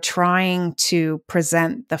they are trying to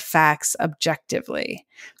present the facts objectively.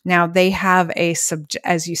 Now they have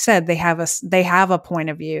as you said, they have a point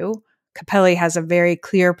of view. Capelli has a very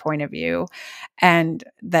clear point of view, and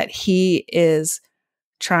that he is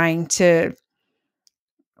trying to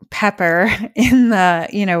pepper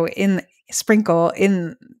sprinkle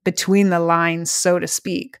in between the lines, so to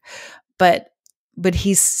speak. But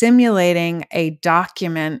he's simulating a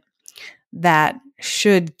document that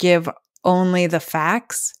should give only the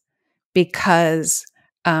facts, because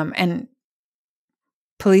and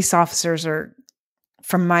police officers are,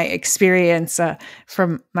 from my experience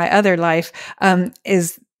from my other life,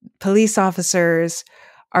 is police officers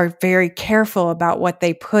are very careful about what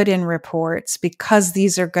they put in reports, because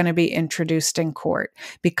these are going to be introduced in court,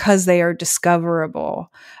 because they are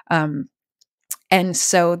discoverable. And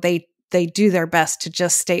so they do their best to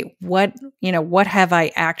just state what have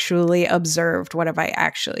I actually observed? What have I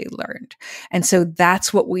actually learned? And so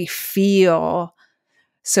that's what we feel.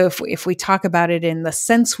 So if we talk about it in the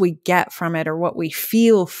sense we get from it, or what we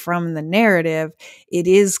feel from the narrative, it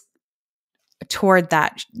is toward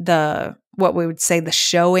what we would say the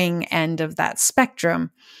showing end of that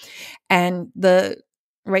spectrum. And the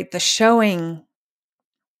showing,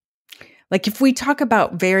 like if we talk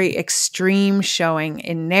about very extreme showing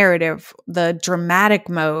in narrative, the dramatic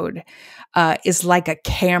mode is like a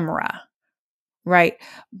camera, right?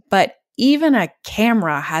 But even a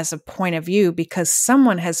camera has a point of view, because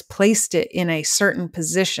someone has placed it in a certain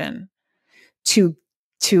position to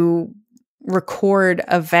record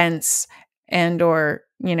events to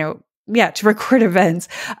record events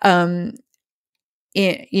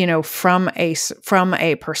from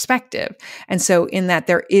a perspective. And so in that,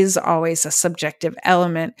 there is always a subjective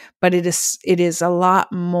element, but it is a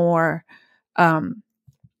lot more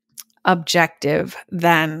objective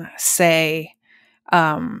than, say,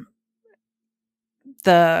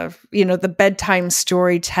 the bedtime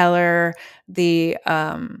storyteller,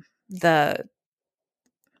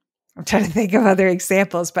 I'm trying to think of other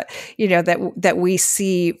examples, but that we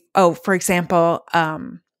see. Oh, for example,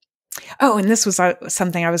 and this was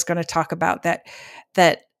something I was going to talk about, that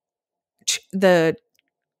the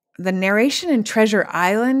narration in Treasure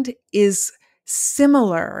Island is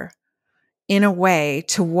similar in a way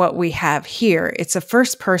to what we have here. It's a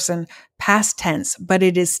first person past tense, but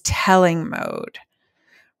it is telling mode,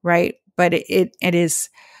 right? But it is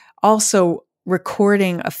also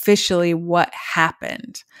recording officially what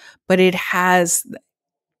happened, but it has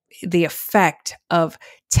the effect of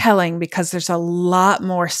telling, because there's a lot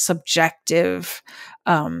more subjective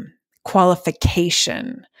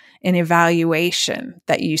qualification an evaluation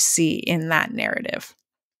that you see in that narrative?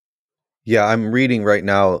 Yeah, I'm reading right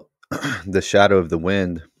now The Shadow of the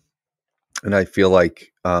Wind, and I feel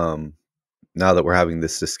like now that we're having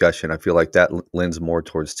this discussion, I feel like that lends more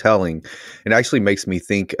towards telling. It actually makes me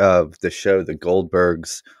think of the show The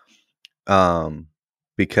Goldbergs,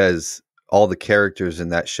 because all the characters in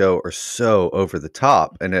that show are so over the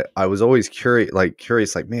top, and I was always curious,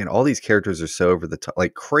 like, man, all these characters are so over the top,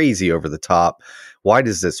 like crazy over the top. Why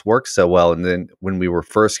does this work so well? And then when we were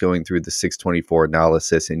first going through the 624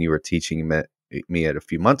 analysis, and you were teaching me it a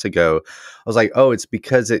few months ago, I was like, oh, it's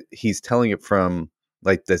because he's telling it from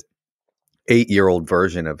like the 8-year-old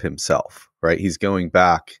version of himself, right? He's going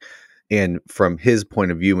back, and from his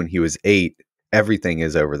point of view when he was 8, everything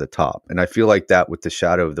is over the top. And I feel like that with The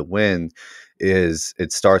Shadow of the Wind is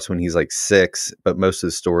it starts when he's like 6, but most of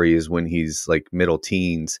the story is when he's like middle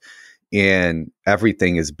teens, and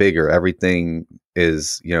everything is bigger. Everything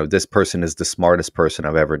is, this person is the smartest person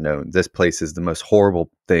I've ever known. This place is the most horrible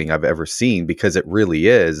thing I've ever seen, because it really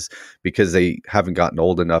is, because they haven't gotten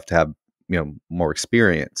old enough to have, more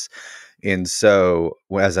experience. And so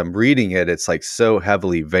as I'm reading it, it's like so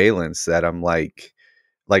heavily valenced that I'm like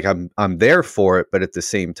I'm there for it, but at the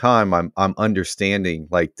same time, I'm understanding,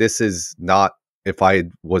 like, this is not, if I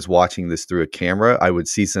was watching this through a camera, I would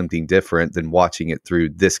see something different than watching it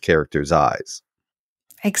through this character's eyes.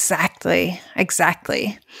 Exactly.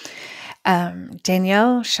 Exactly.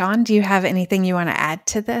 Danielle, Sean, do you have anything you want to add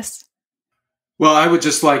to this? Well, I would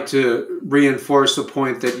just like to reinforce a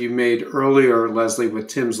point that you made earlier, Leslie, with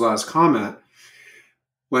Tim's last comment.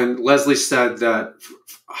 When Leslie said that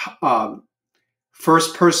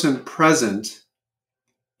first person present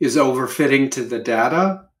is overfitting to the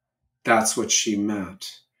data, that's what she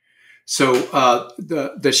meant. So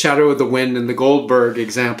the Shadow of the Wind and the Goldberg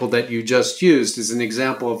example that you just used is an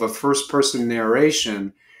example of a first person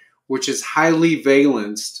narration, which is highly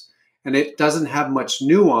valenced, and it doesn't have much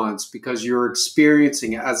nuance because you're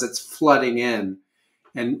experiencing it as it's flooding in.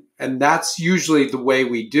 And that's usually the way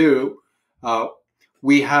we do.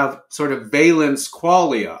 We have sort of valence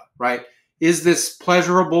qualia, right? Is this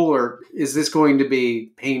pleasurable or is this going to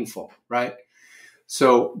be painful, right?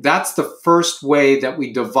 So that's the first way that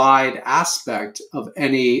we divide aspect of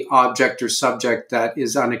any object or subject that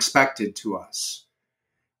is unexpected to us.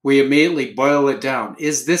 We immediately boil it down.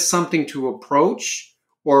 Is this something to approach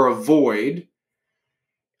or avoid?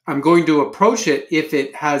 I'm going to approach it if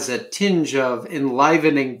it has a tinge of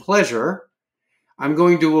enlivening pleasure. I'm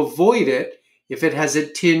going to avoid it if it has a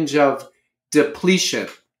tinge of depletion.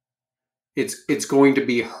 It's going to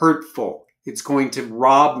be hurtful. It's going to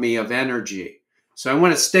rob me of energy. So I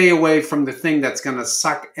want to stay away from the thing that's going to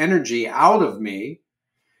suck energy out of me,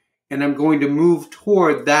 and I'm going to move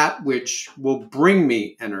toward that which will bring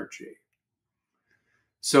me energy.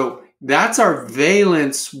 So that's our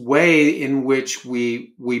valence way in which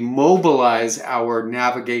we mobilize our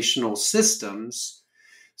navigational systems.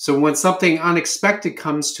 So when something unexpected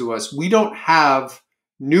comes to us, we don't have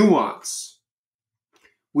nuance.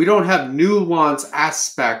 We don't have nuance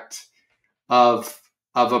aspect of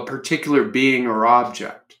a particular being or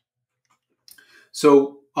object.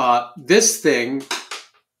 So this thing,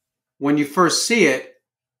 when you first see it,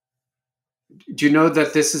 do you know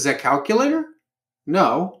that this is a calculator?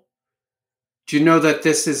 No. Do you know that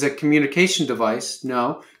this is a communication device?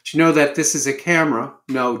 No. Do you know that this is a camera?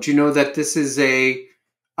 No. Do you know that this is a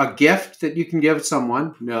gift that you can give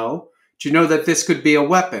someone? No. Do you know that this could be a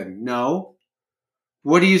weapon? No.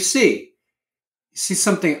 What do you see? You see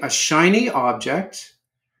something, a shiny object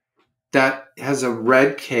that has a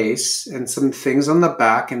red case and some things on the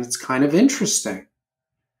back, and it's kind of interesting.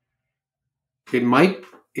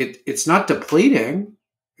 It's not depleting.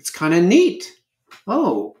 It's kind of neat.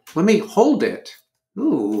 Oh, let me hold it.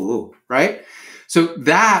 Ooh, right? So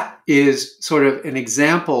that is sort of an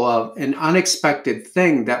example of an unexpected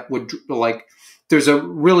thing that would, like, there's a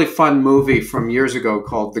really fun movie from years ago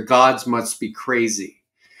called The Gods Must Be Crazy.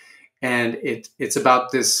 And it's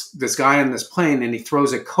about this guy on this plane, and he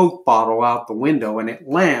throws a Coke bottle out the window, and it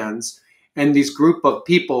lands. And these group of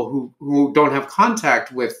people who don't have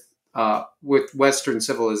contact with Western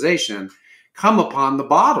civilization come upon the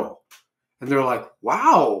bottle, and they're like,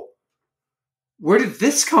 "Wow, where did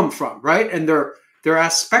this come from?" Right? And they're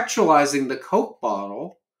aspectualizing the Coke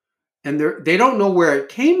bottle, and they don't know where it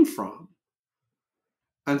came from,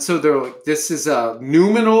 and so they're like, "This is a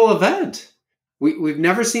noumenal event. We've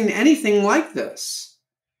never seen anything like this."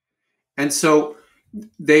 And so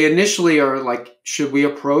they initially are like, should we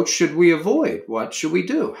approach? Should we avoid? What should we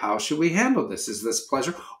do? How should we handle this? Is this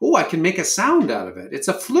pleasure? Oh, I can make a sound out of it. It's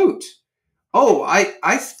a flute. oh,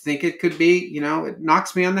 I think it could be, it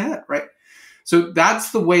knocks me on the head, right? So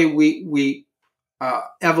that's the way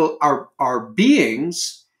our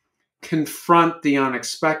beings confront the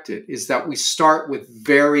unexpected, is that we start with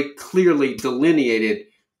very clearly delineated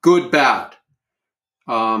good, bad,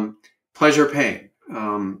 pleasure, pain,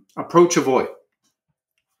 approach, avoid.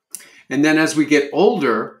 And then as we get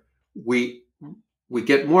older, we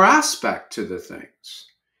get more aspect to the things.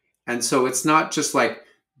 And so it's not just like,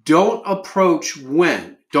 don't approach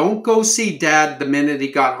when. Don't go see dad the minute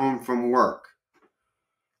he got home from work.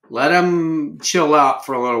 Let him chill out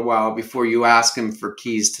for a little while before you ask him for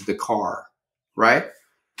keys to the car, right?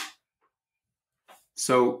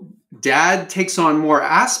 So dad takes on more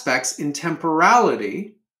aspects in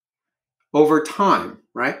temporality over time,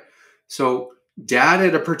 right? So dad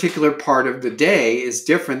at a particular part of the day is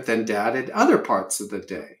different than dad at other parts of the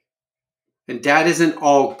day. And dad isn't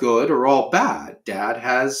all good or all bad. Dad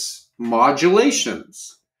has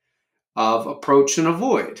modulations of approach and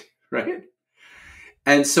avoid, right?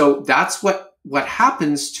 And so that's what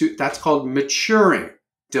happens that's called maturing,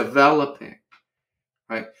 developing,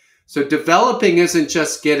 right? So developing isn't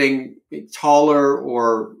just getting taller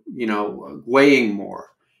or, weighing more.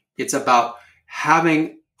 It's about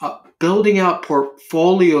building out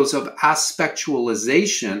portfolios of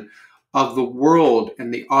aspectualization of the world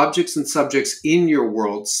and the objects and subjects in your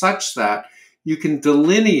world, such that you can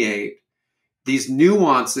delineate these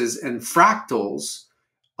nuances and fractals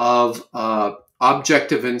of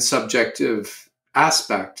objective and subjective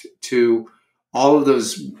aspect to all of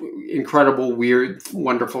those incredible, weird,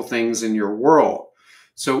 wonderful things in your world.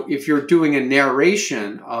 So if you're doing a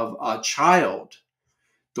narration of a child,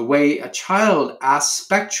 the way a child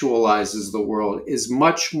aspectualizes the world is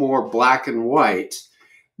much more black and white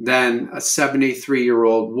than a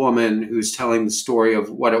 73-year-old woman who's telling the story of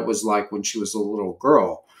what it was like when she was a little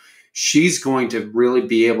girl. She's going to really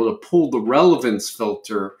be able to pull the relevance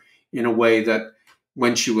filter in a way that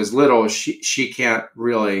when she was little, she can't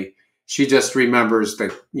really. She just remembers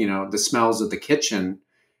the smells of the kitchen,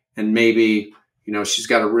 and maybe, she's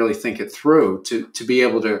got to really think it through to be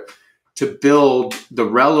able to build the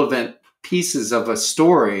relevant pieces of a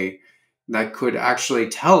story that could actually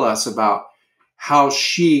tell us about how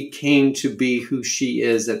she came to be who she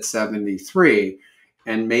is at 73,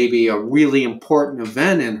 and maybe a really important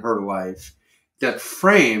event in her life that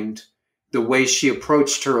framed the way she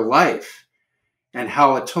approached her life, and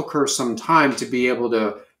how it took her some time to be able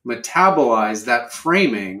to metabolize that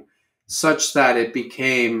framing such that it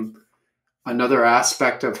became another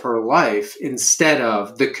aspect of her life instead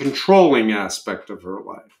of the controlling aspect of her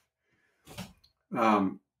life.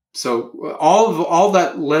 So all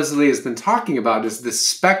that Leslie has been talking about is the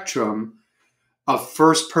spectrum of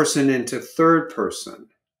first person into third person.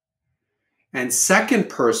 And second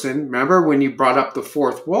person, remember when you brought up the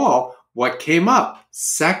fourth wall, what came up?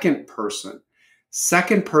 Second person.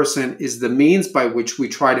 Second person is the means by which we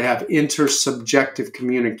try to have intersubjective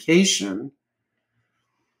communication,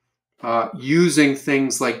 using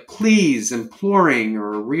things like please, imploring,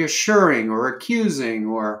 or reassuring, or accusing,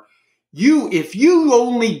 or if you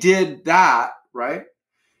only did that, right?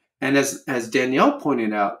 And as Danielle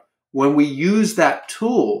pointed out, when we use that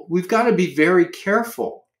tool, we've got to be very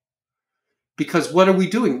careful, because what are we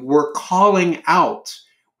doing? We're calling out,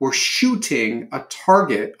 we're shooting a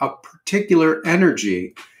target, a particular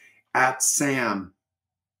energy at Sam.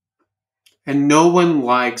 And no one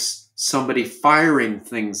likes somebody firing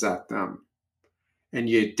things at them. And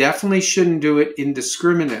you definitely shouldn't do it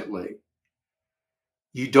indiscriminately.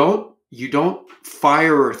 You don't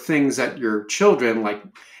fire things at your children like,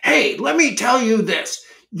 hey, let me tell you this.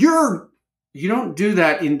 You don't do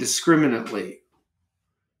that indiscriminately,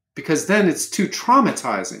 because then it's too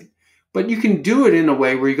traumatizing. But you can do it in a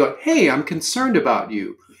way where you go, hey, I'm concerned about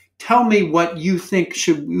you. Tell me what you think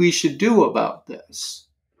we should do about this.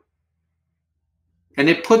 And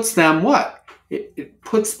it puts them what? It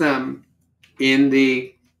puts them in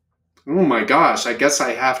the, oh my gosh, I guess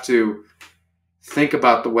I have to think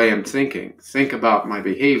about the way I'm thinking, think about my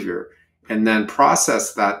behavior, and then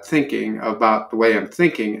process that thinking about the way I'm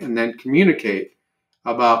thinking, and then communicate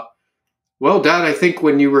about, well, Dad, I think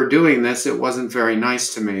when you were doing this, it wasn't very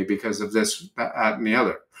nice to me because of this, that, and the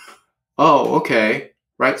other. Oh, okay.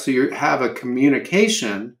 Right. So you have a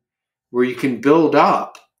communication where you can build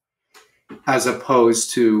up as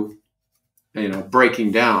opposed to,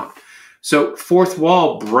 breaking down. So fourth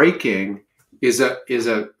wall breaking is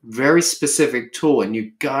a very specific tool, and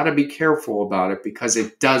you got to be careful about it, because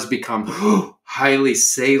it does become highly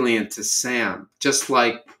salient to Sam, just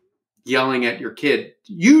like yelling at your kid,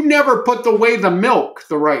 you never put away the milk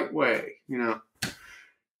the right way,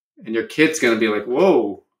 And your kid's going to be like,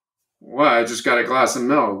 whoa, what? I just got a glass of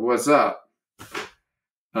milk. What's up?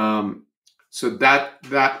 So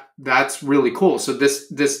that's really cool. So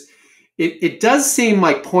it does seem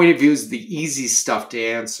like point of view is the easy stuff to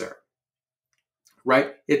answer,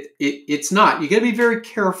 right? It's not. You got to be very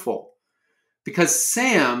careful because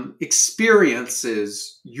Sam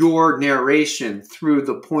experiences your narration through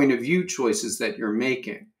the point of view choices that you're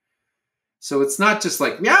making. So it's not just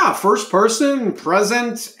like, yeah, first person,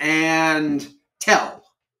 present, and tell.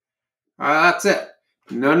 That's it.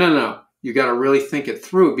 No. You got to really think it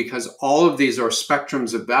through because all of these are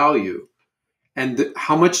spectrums of value. And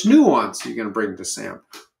how much nuance are you going to bring to Sam?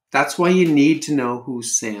 That's why you need to know who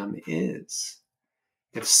Sam is.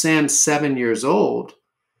 If Sam's 7 years old,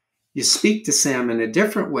 you speak to Sam in a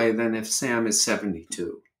different way than if Sam is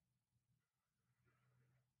 72.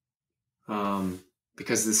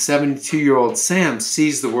 Because the 72-year-old Sam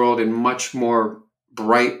sees the world in much more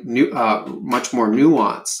bright, much more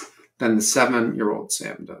nuance than the 7-year-old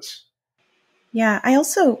Sam does. Yeah, I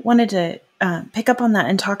also wanted to pick up on that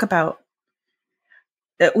and talk about.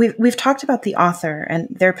 We've talked about the author and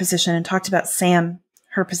their position, and talked about Sam,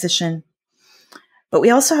 her position, but we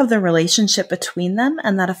also have the relationship between them,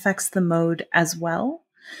 and that affects the mode as well.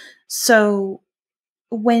 So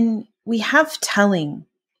when we have telling,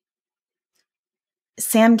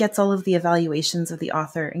 Sam gets all of the evaluations of the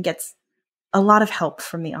author and gets a lot of help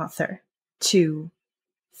from the author to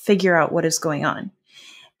figure out what is going on.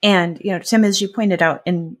 And, Tim, as you pointed out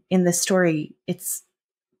in this story, it's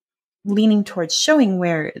leaning towards showing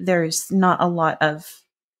where there's not a lot of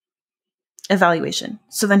evaluation.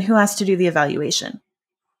 So then who has to do the evaluation?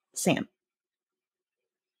 Sam.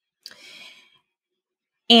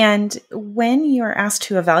 And when you're asked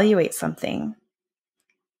to evaluate something,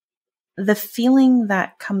 the feeling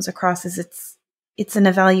that comes across is it's an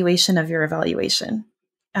evaluation of your evaluation.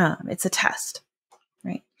 It's a test,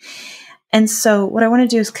 right? And so what I want to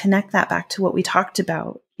do is connect that back to what we talked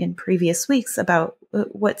about in previous weeks about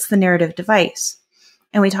what's the narrative device.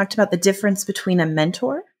 And we talked about the difference between a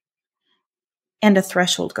mentor and a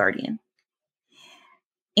threshold guardian.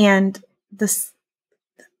 And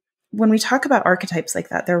when we talk about archetypes like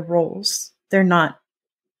that, they're roles. They're not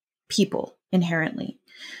people inherently.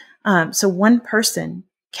 So one person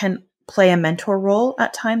can play a mentor role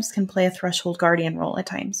at times, can play a threshold guardian role at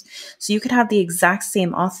times. So you could have the exact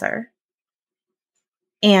same author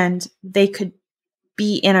and they could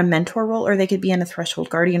be in a mentor role or they could be in a threshold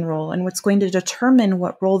guardian role. And what's going to determine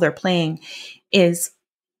what role they're playing is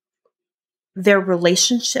their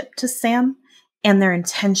relationship to Sam and their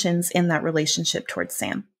intentions in that relationship towards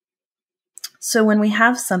Sam. So when we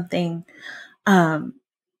have something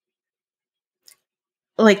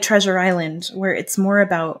like Treasure Island, where it's more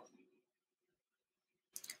about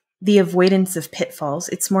the avoidance of pitfalls,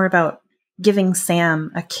 it's more about giving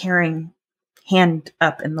Sam a caring hand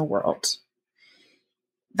up in the world.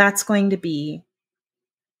 That's going to be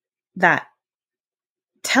that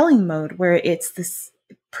telling mode where it's this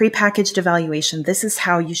prepackaged evaluation. This is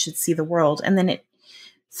how you should see the world. And then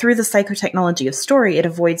through the psychotechnology of story, it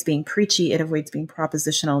avoids being preachy. It avoids being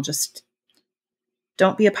propositional. Just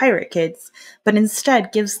don't be a pirate, kids. But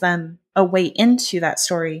instead gives them a way into that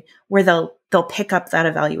story where they'll pick up that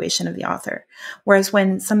evaluation of the author. Whereas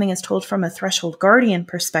when something is told from a threshold guardian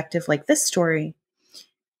perspective, like this story,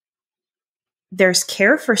 there's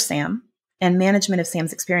care for Sam and management of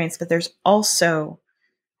Sam's experience, but there's also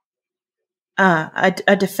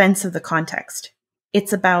a defense of the context.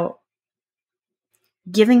 It's about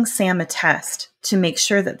giving Sam a test to make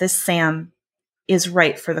sure that this Sam is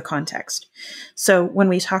right for the context. So when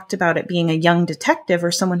we talked about it being a young detective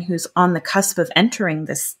or someone who's on the cusp of entering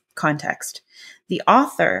this context, the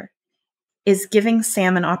author is giving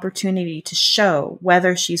Sam an opportunity to show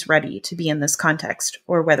whether she's ready to be in this context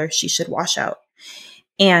or whether she should wash out.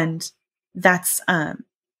 And that's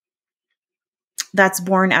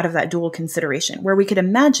born out of that dual consideration, where we could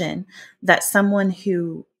imagine that someone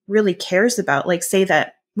who really cares about, like, say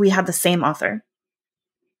that we have the same author,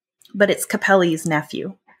 but it's Capelli's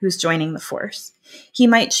nephew who's joining the force. He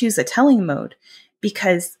might choose a telling mode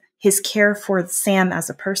because his care for Sam as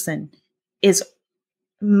a person is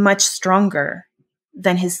much stronger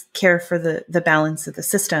than his care for the balance of the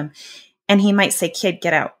system. And he might say, kid,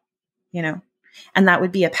 get out, and that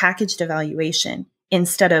would be a packaged evaluation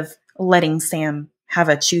instead of letting Sam have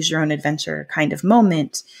a choose your own adventure kind of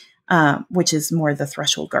moment, which is more the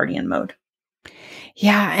threshold guardian mode.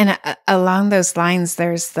 Yeah, and along those lines,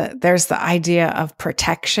 there's the idea of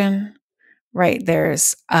protection, right?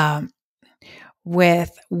 There's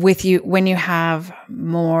with you when you have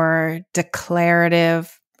more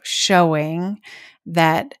declarative showing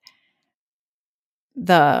that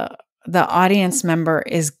the audience member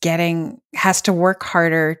has to work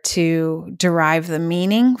harder to derive the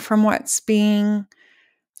meaning from what's being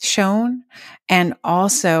shown, and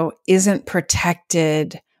also isn't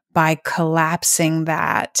protected by collapsing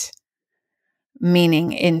that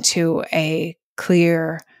meaning into a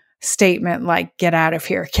clear statement like, get out of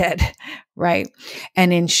here, kid, right?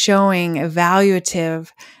 And in showing evaluative,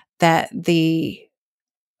 that the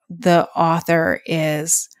author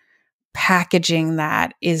is packaging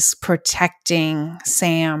that, is protecting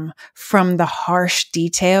Sam from the harsh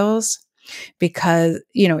details, because,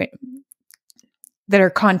 that are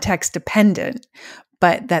context dependent,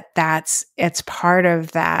 but it's part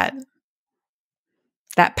of that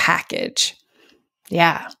package.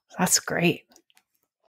 Yeah, that's great.